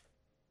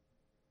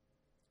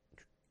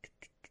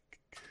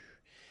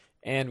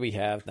 and we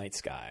have Night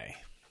Sky.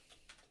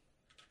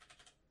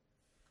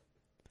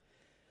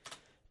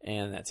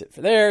 And that's it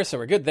for there. So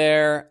we're good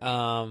there.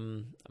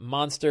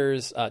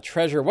 Monsters,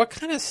 treasure. What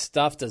kind of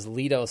stuff does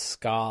Leto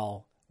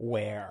Skal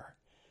wear?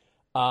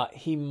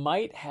 He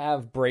might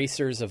have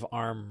bracers of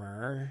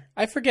armor.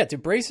 I forget. Do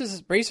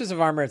bracers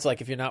of armor? It's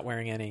like if you're not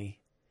wearing any.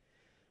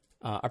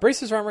 Are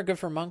bracers of armor good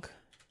for monk?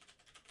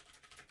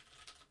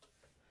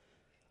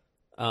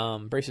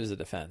 Bracers of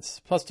defense.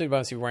 Plus 2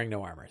 bonus if you're wearing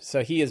no armor.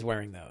 So he is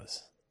wearing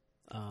those.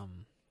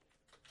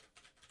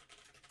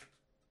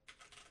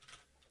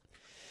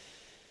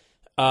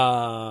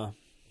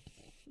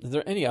 Is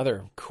there any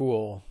other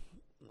cool?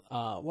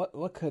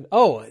 What could?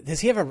 Does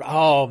he have a?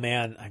 Oh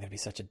man, I'm gonna be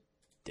such a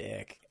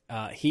dick.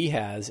 He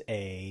has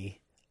a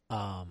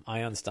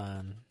Ion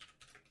Stun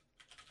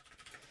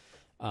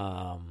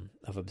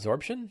of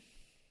Absorption.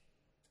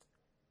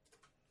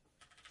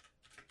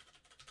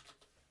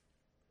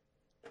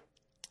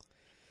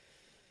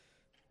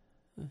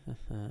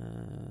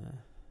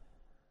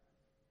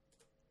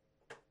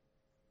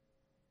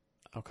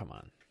 Oh, come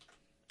on.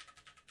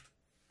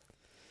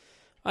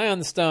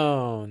 Ion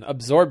Stone,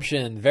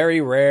 Absorption,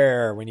 very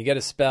rare. When you get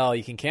a spell,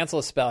 you can cancel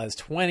a spell. It has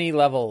 20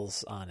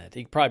 levels on it.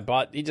 He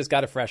just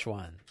got a fresh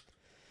one.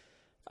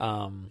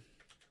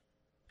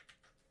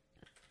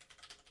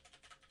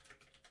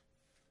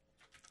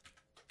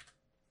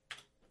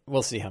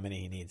 We'll see how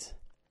many he needs.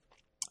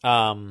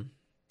 Ion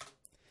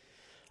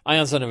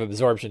Stone of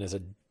Absorption is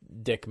a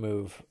dick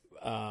move,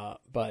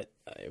 but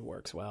it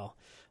works well.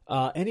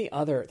 Any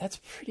other?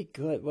 That's pretty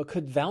good. Well,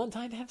 could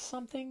Valentine have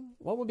something?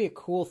 What would be a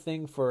cool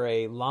thing for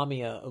a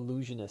Lamia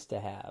illusionist to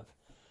have?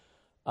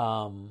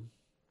 No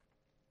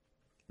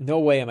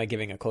way am I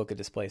giving a Cloak of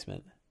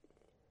Displacement.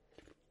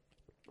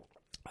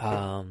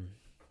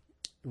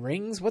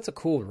 Rings? What's a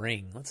cool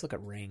ring? Let's look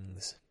at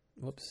rings.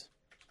 Whoops.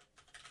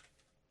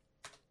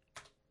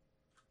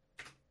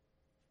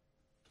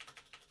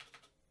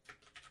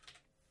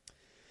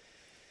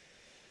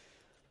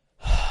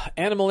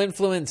 Animal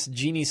Influence,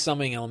 Genie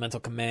Summoning, Elemental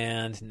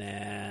Command,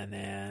 nah.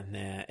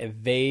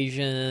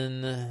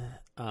 Evasion,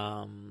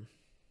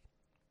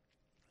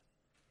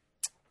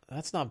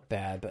 that's not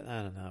bad, but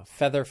I don't know.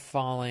 Feather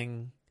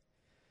Falling,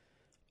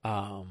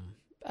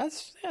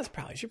 that's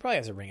probably, she probably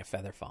has a Ring of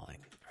Feather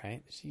Falling,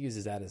 right? She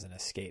uses that as an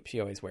escape. She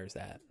always wears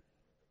that.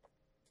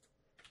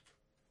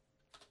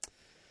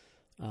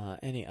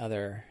 Any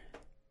other...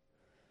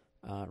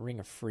 Ring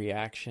of Free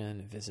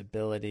Action,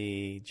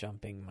 Visibility,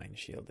 Jumping, Mind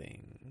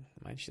Shielding.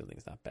 Mind Shielding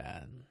is not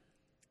bad.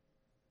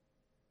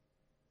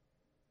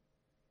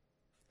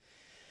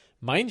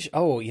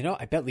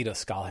 I bet Lido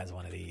Skull has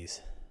one of these.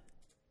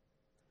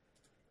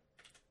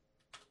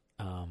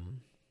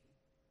 And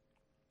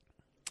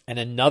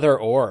another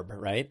orb,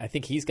 right? I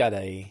think he's got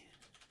I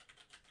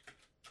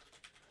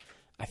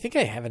think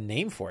I have a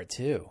name for it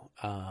too.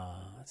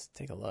 Let's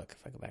take a look.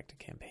 If I go back to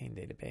campaign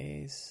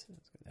database,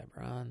 let's go to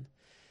Eberron.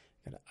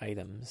 Go to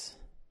items.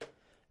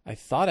 I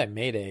thought I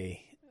made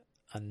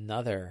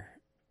another.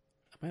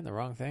 Am I in the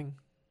wrong thing?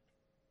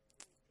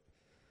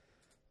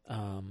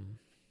 Let's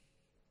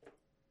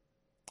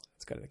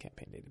go to the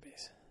campaign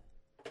database.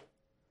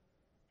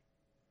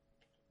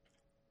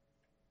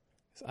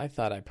 So I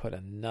thought I put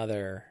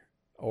another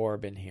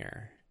orb in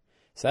here.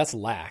 So that's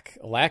Lack.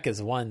 Lack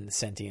is one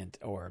sentient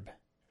orb.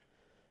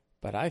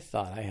 But I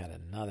thought I had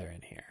another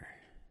in here.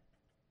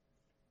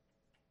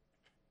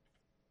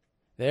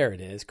 There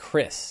it is.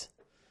 Chris.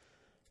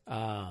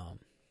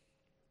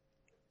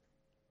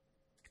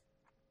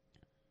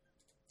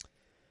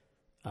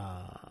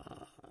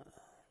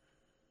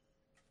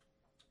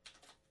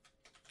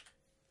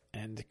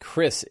 And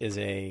Chris is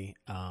a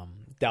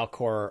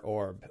Dalcor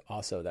orb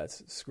also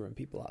that's screwing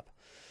people up.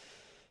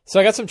 So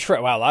I got some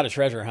a lot of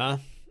treasure, huh?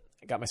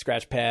 I got my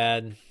scratch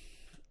pad.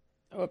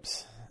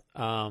 Oops.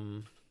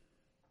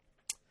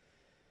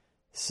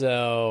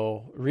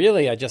 So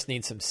really I just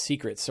need some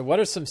secrets. So what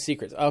are some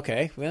secrets?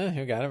 Okay, well,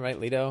 you got it right,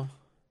 Lido.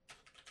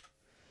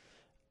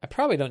 I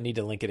probably don't need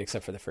to link it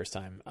except for the first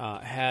time.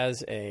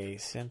 Has a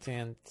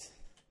sentient...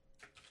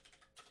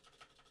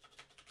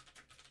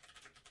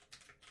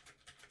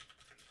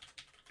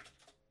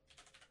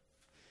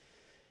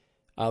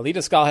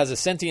 Lido Skull has a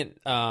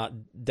sentient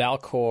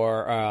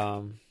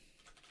Dalcor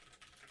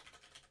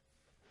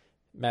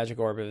magic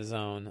orb of his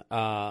own.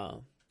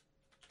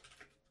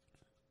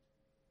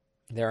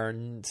 There are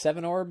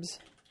 7 orbs.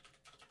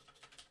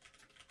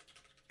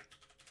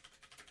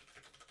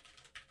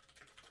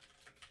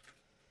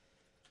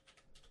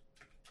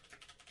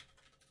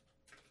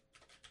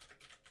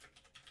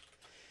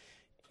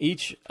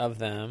 Each of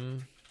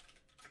them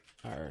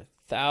are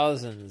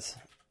thousands.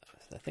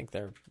 I think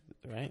they're,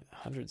 right?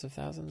 Hundreds of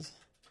thousands.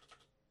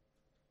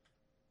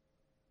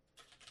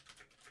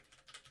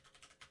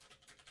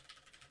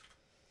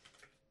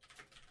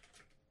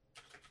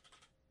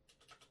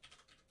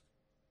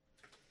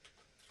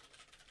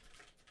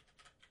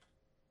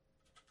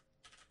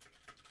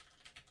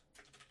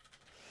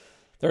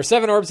 There are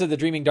 7 orbs of the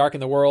Dreaming Dark in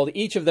the world.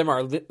 Each of them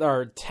are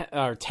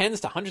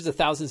tens to hundreds of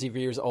thousands of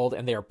years old,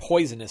 and they are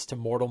poisonous to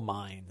mortal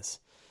minds.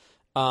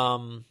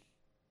 So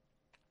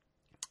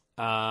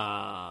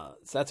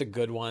that's a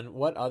good one.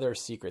 What other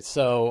secrets?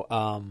 So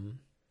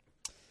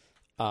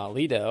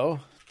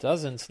Lido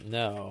doesn't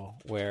know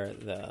where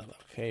the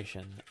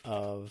location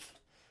of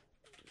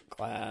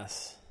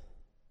glass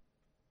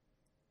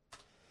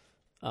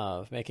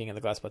of making in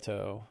the glass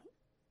plateau.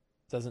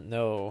 Doesn't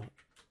know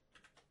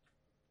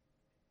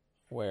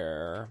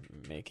where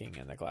making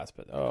in the glass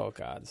plateau. Oh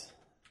gods,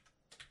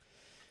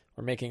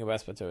 where making a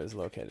glass plateau is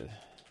located.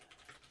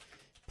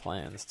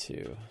 Plans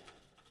to.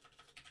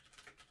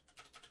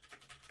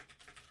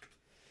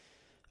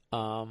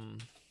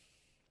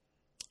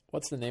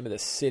 What's the name of the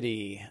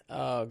city?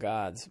 Oh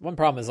gods. One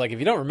problem is, like, if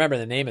you don't remember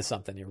the name of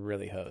something, you're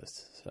really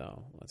hosed.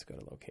 So let's go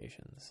to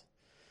locations.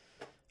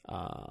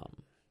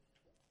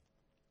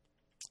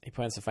 He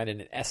plans to find it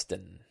in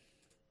Eston.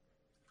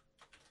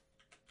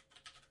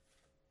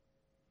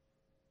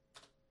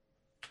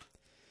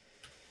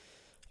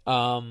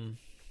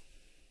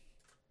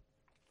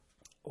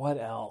 What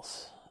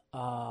else?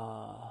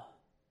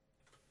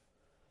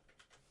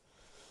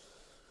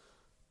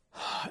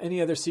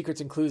 Any other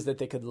secrets and clues that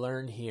they could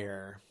learn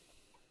here?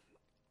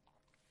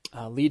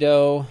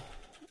 Leto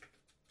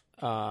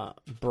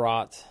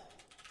brought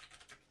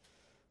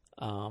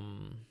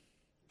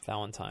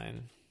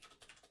Valentine.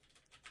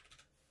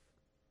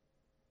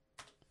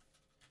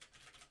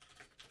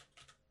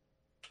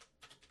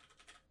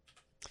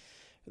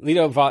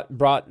 Leto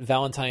brought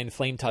Valentine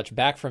Flame Touch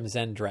back from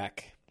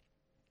Zendrek,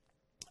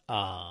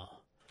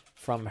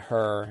 from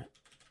her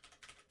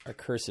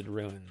accursed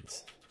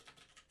ruins.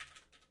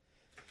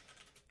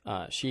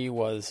 She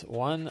was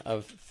one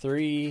of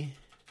 3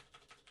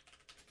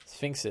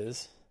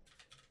 sphinxes.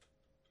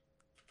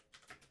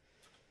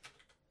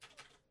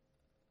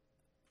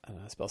 I don't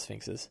know how to spell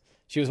sphinxes.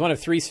 She was one of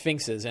 3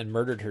 sphinxes and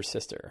murdered her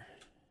sister.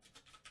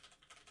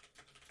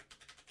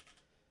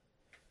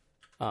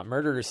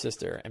 Murdered her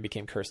sister and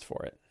became cursed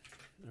for it.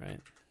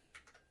 Right.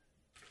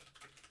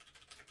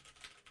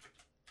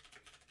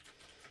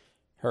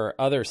 Her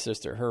other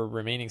sister, her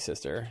remaining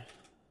sister,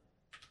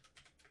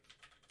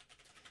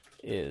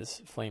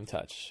 is Flame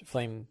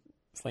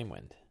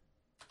Wind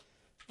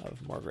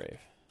of Morgrave.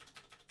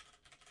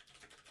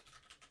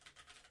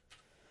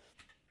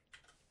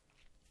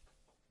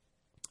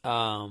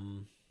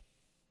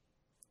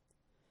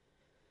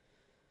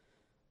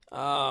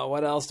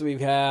 What else do we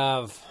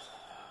have?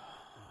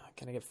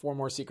 Can I get 4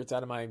 more secrets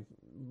out of my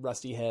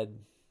rusty head?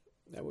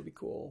 That would be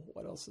cool.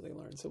 What else do they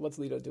learn? So what's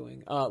Leto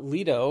doing?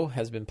 Leto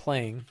has been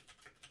playing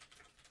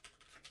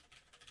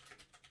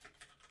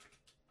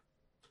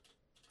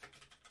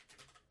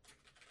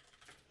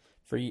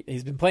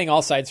he's been playing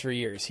all sides for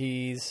years.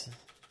 He's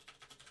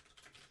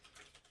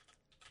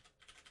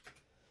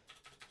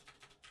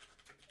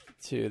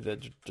to the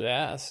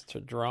Dask, to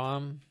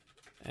Drom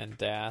and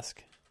Dask,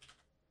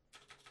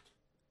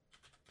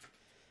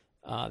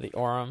 the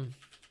Aurum,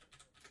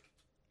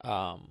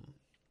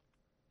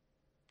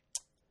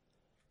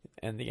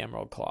 and the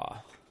Emerald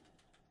Claw.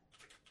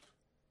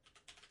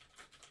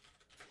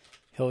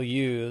 He'll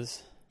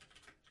use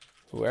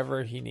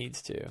whoever he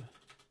needs to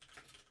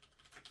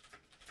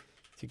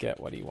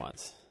get what he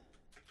wants.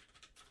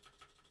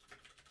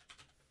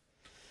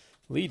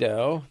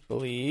 Leto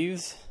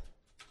believes,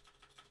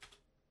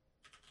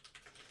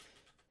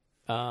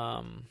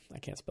 I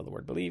can't spell the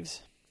word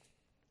believes.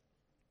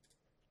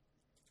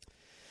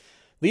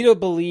 Leto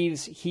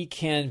believes he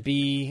can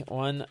be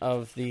one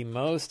of the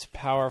most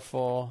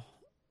powerful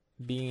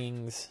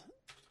beings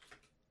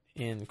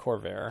in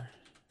Corvair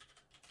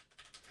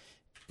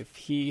if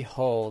he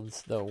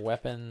holds the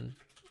weapon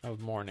of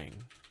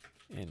mourning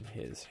in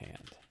his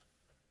hand.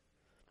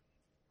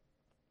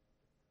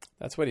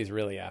 That's what he's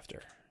really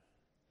after.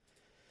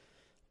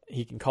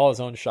 He can call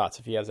his own shots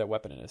if he has that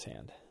weapon in his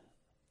hand.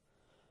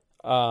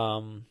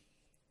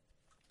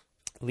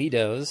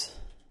 Leto's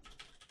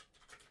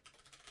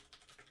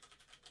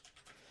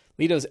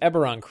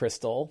Eberron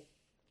crystal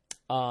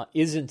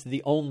isn't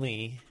the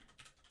only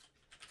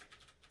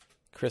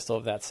crystal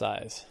of that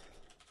size.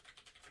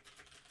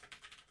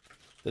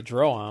 The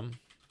Droam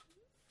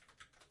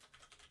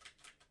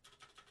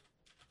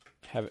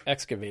have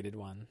excavated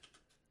one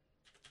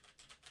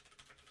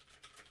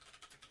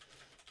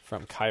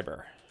from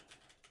Kyber.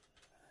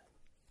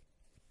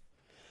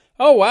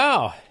 Oh,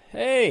 wow.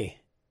 Hey,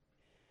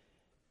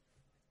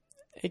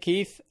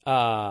 Keith.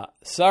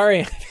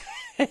 Sorry.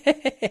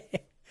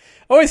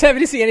 Always happy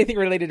to see anything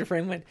related to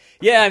Flamewind.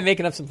 Yeah, I'm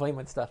making up some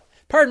Flamewind stuff.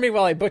 Pardon me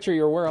while I butcher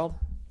your world.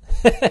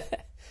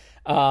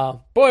 Boy,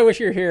 I wish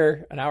you were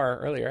here an hour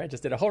earlier. I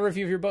just did a whole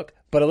review of your book,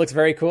 but it looks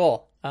very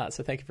cool.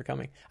 So thank you for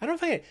coming. I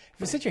don't know if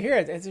since you're here,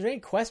 is there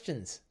any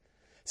questions?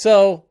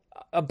 So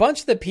a bunch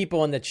of the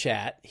people in the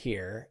chat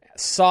here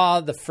saw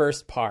the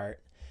first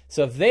part,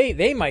 so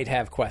they might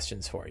have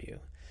questions for you.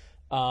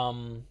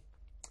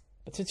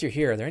 But since you're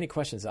here, are there any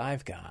questions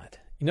I've got?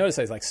 You notice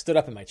I stood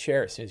up in my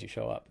chair as soon as you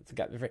show up.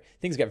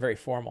 Things got very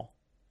formal.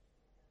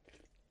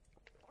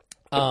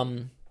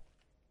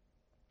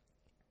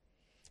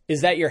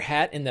 Is that your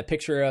hat in the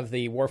picture of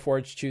the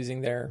Warforged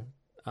choosing their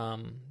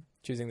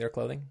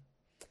clothing?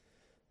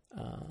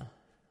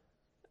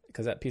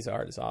 Because that piece of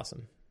art is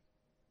awesome.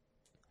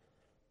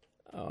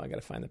 Oh, I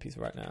gotta find the piece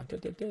of art now. I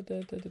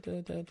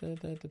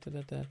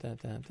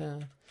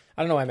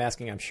don't know why I'm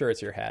asking. I'm sure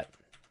it's your hat.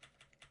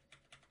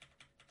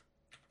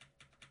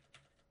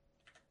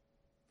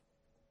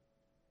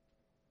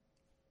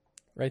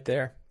 Right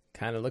there.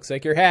 Kind of looks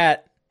like your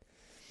hat.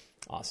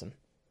 Awesome.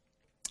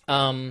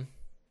 Oh,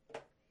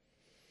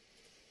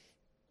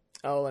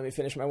 let me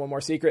finish my one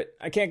more secret.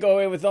 I can't go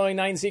away with only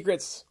 9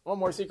 secrets. One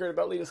more secret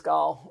about Leto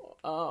Skal.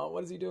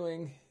 What is he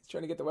doing? He's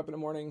trying to get the weapon of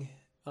mourning.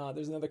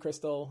 There's another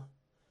crystal.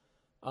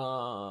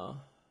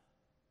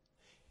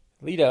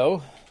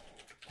 Leto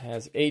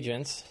has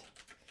agents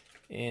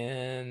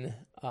in,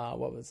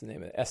 what was the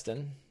name of it?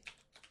 Eston.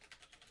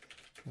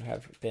 who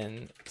have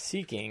been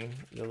seeking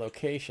the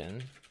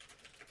location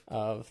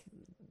of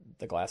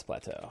the glass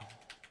plateau.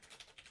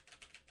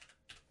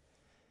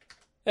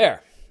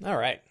 There. All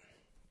right.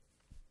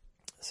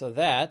 So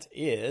that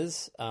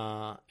is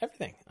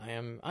everything. I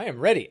am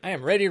ready. I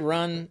am ready to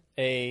run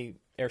a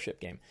airship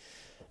game.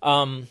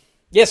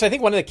 Yes, I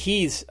think one of the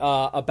keys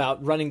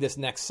about running this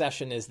next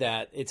session is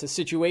that it's a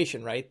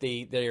situation, right?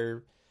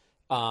 Leto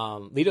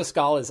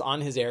Skal is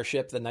on his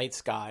airship, the Night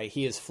Sky.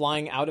 He is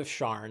flying out of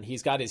Sharn.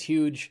 He's got his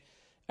huge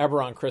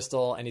Eberron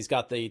crystal, and he's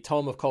got the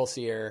Tome of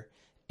Kolsir,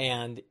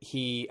 and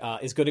he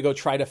is going to go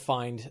try to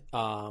find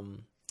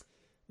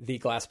the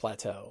glass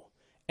plateau.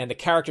 And the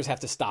characters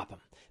have to stop him.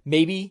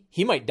 Maybe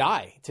he might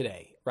die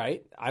today,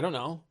 right? I don't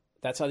know.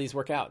 That's how these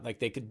work out. Like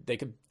they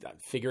could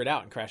figure it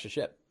out and crash a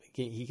ship.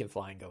 He can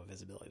fly and go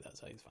invisibility though,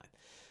 so he's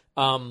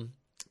fine.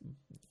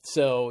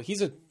 So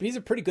he's a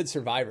pretty good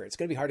survivor. It's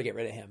going to be hard to get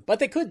rid of him, but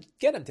they could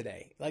get him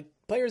today. Like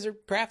players are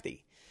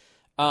crafty,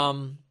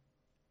 so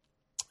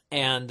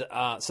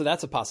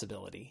that's a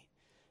possibility.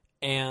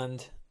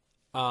 And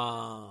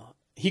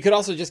he could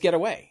also just get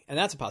away, and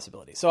that's a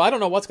possibility. So I don't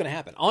know what's going to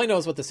happen. All I know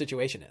is what the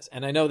situation is,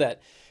 and I know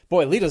that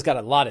Leto's got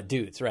a lot of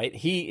dudes, right?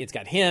 It's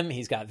got him.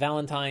 He's got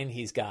Valentine.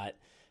 He's got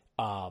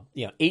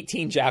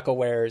 18 jackal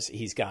wares.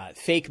 He's got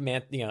fake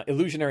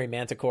illusionary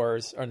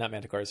manticores, or not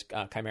manticores,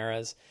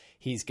 chimeras.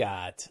 He's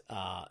got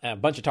a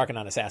bunch of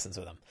Tarkanon assassins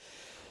with him.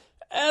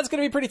 That's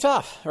going to be pretty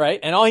tough, right?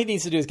 And all he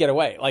needs to do is get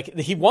away. Like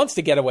he wants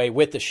to get away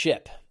with the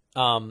ship,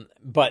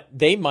 but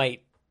they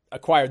might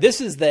acquire. This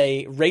is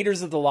the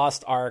Raiders of the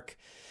Lost Ark.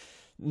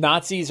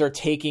 Nazis are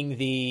taking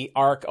the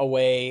Ark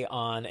away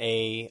on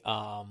a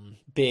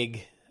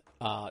big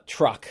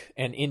truck,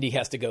 and Indy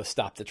has to go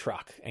stop the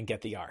truck and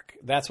get the Ark.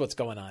 That's what's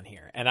going on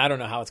here, and I don't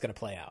know how it's going to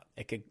play out.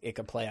 It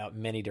could play out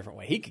many different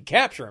ways. He could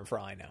capture him for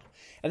all I know,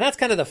 and that's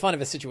kind of the fun of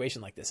a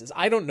situation like this. Is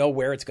I don't know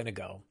where it's going to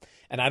go,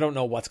 and I don't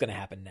know what's going to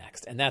happen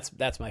next, and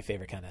that's my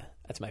favorite kind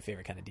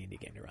of D&D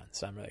game to run.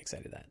 So I'm really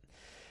excited that.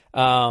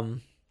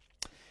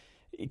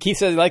 Keith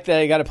says, like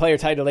you got a player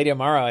tied to Lady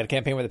Omaro at a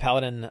campaign where the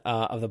paladin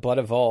of the Blood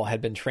of Vol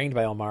had been trained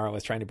by Omaro,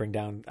 was trying to bring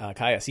down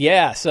Caius.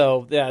 Yeah,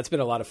 so yeah, it's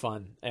been a lot of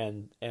fun,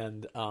 and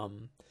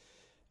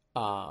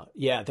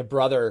the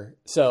brother.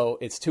 So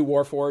it's two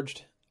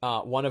Warforged,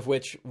 one of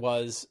which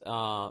was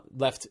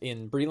left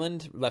in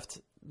Breland,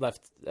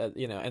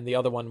 and the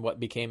other one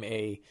became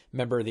a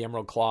member of the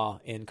Emerald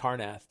Claw in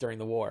Karnath during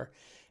the war.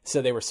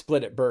 So they were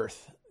split at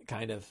birth,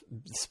 kind of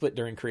split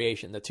during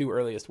creation. The two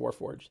earliest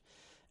Warforged,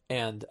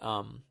 and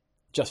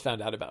just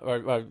found out about,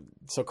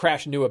 so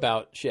Crash knew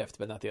about Shift,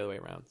 but not the other way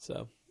around.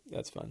 So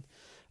that's fun.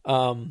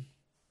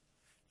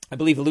 I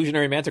believe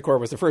Illusionary Manticore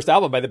was the first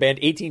album by the band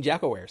 18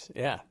 Jackal Wares.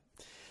 Yeah.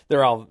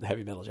 They're all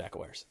heavy metal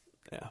Jackal Wares.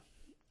 Yeah.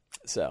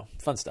 So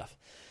fun stuff.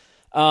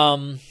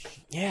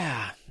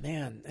 Yeah,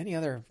 man. Any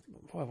other,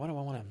 what do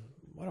I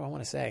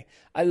want to say?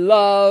 I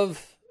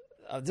love,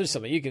 there's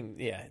something you can,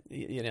 there's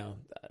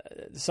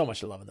so much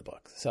to love in the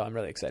book. So I'm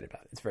really excited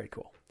about it. It's very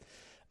cool.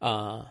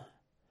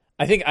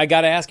 I think I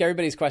got to ask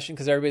everybody's question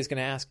because everybody's going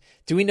to ask,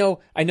 do we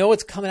know, I know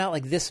it's coming out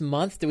like this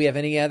month. Do we have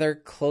any other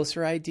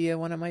closer idea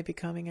when it might be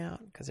coming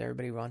out? Because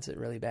everybody wants it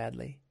really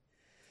badly.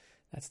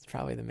 That's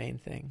probably the main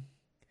thing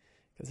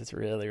because it's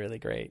really, really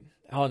great.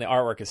 Oh, and the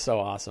artwork is so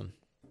awesome.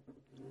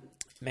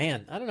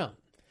 Man, I don't know.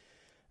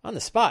 On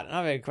the spot, I don't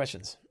have any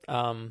questions.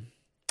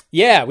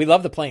 Yeah, we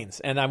love the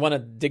planes, and I want to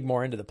dig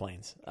more into the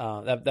planes.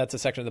 That's a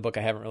section of the book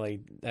I haven't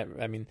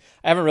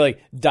really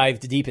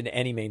dived deep into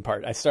any main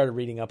part. I started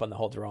reading up on the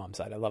whole Droam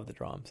side. I love the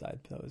Droam side,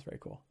 so it was very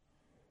cool.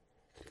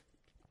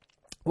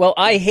 Well,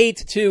 I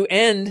hate to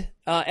end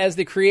as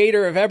the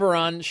creator of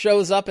Eberron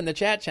shows up in the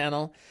chat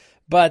channel,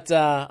 but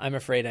I'm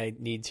afraid I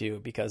need to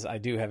because I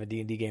do have a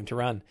D&D game to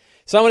run.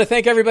 So I want to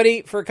thank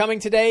everybody for coming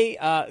today.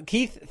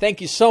 Keith, thank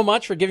you so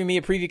much for giving me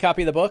a preview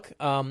copy of the book.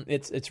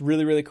 It's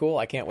really, really cool.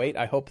 I can't wait.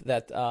 I hope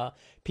that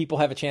people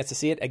have a chance to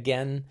see it.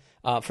 Again,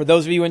 for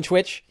those of you in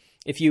Twitch,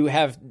 if you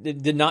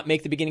did not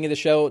make the beginning of the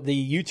show, the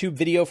YouTube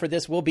video for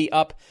this will be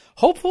up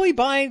hopefully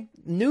by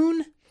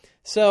noon.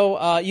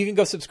 So you can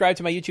go subscribe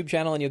to my YouTube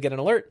channel and you'll get an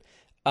alert.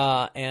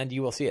 And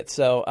you will see it.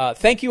 So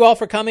thank you all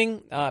for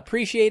coming.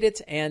 Appreciate it.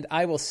 And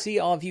I will see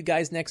all of you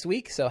guys next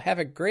week. So have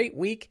a great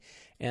week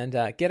and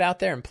get out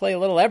there and play a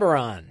little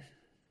Eberron.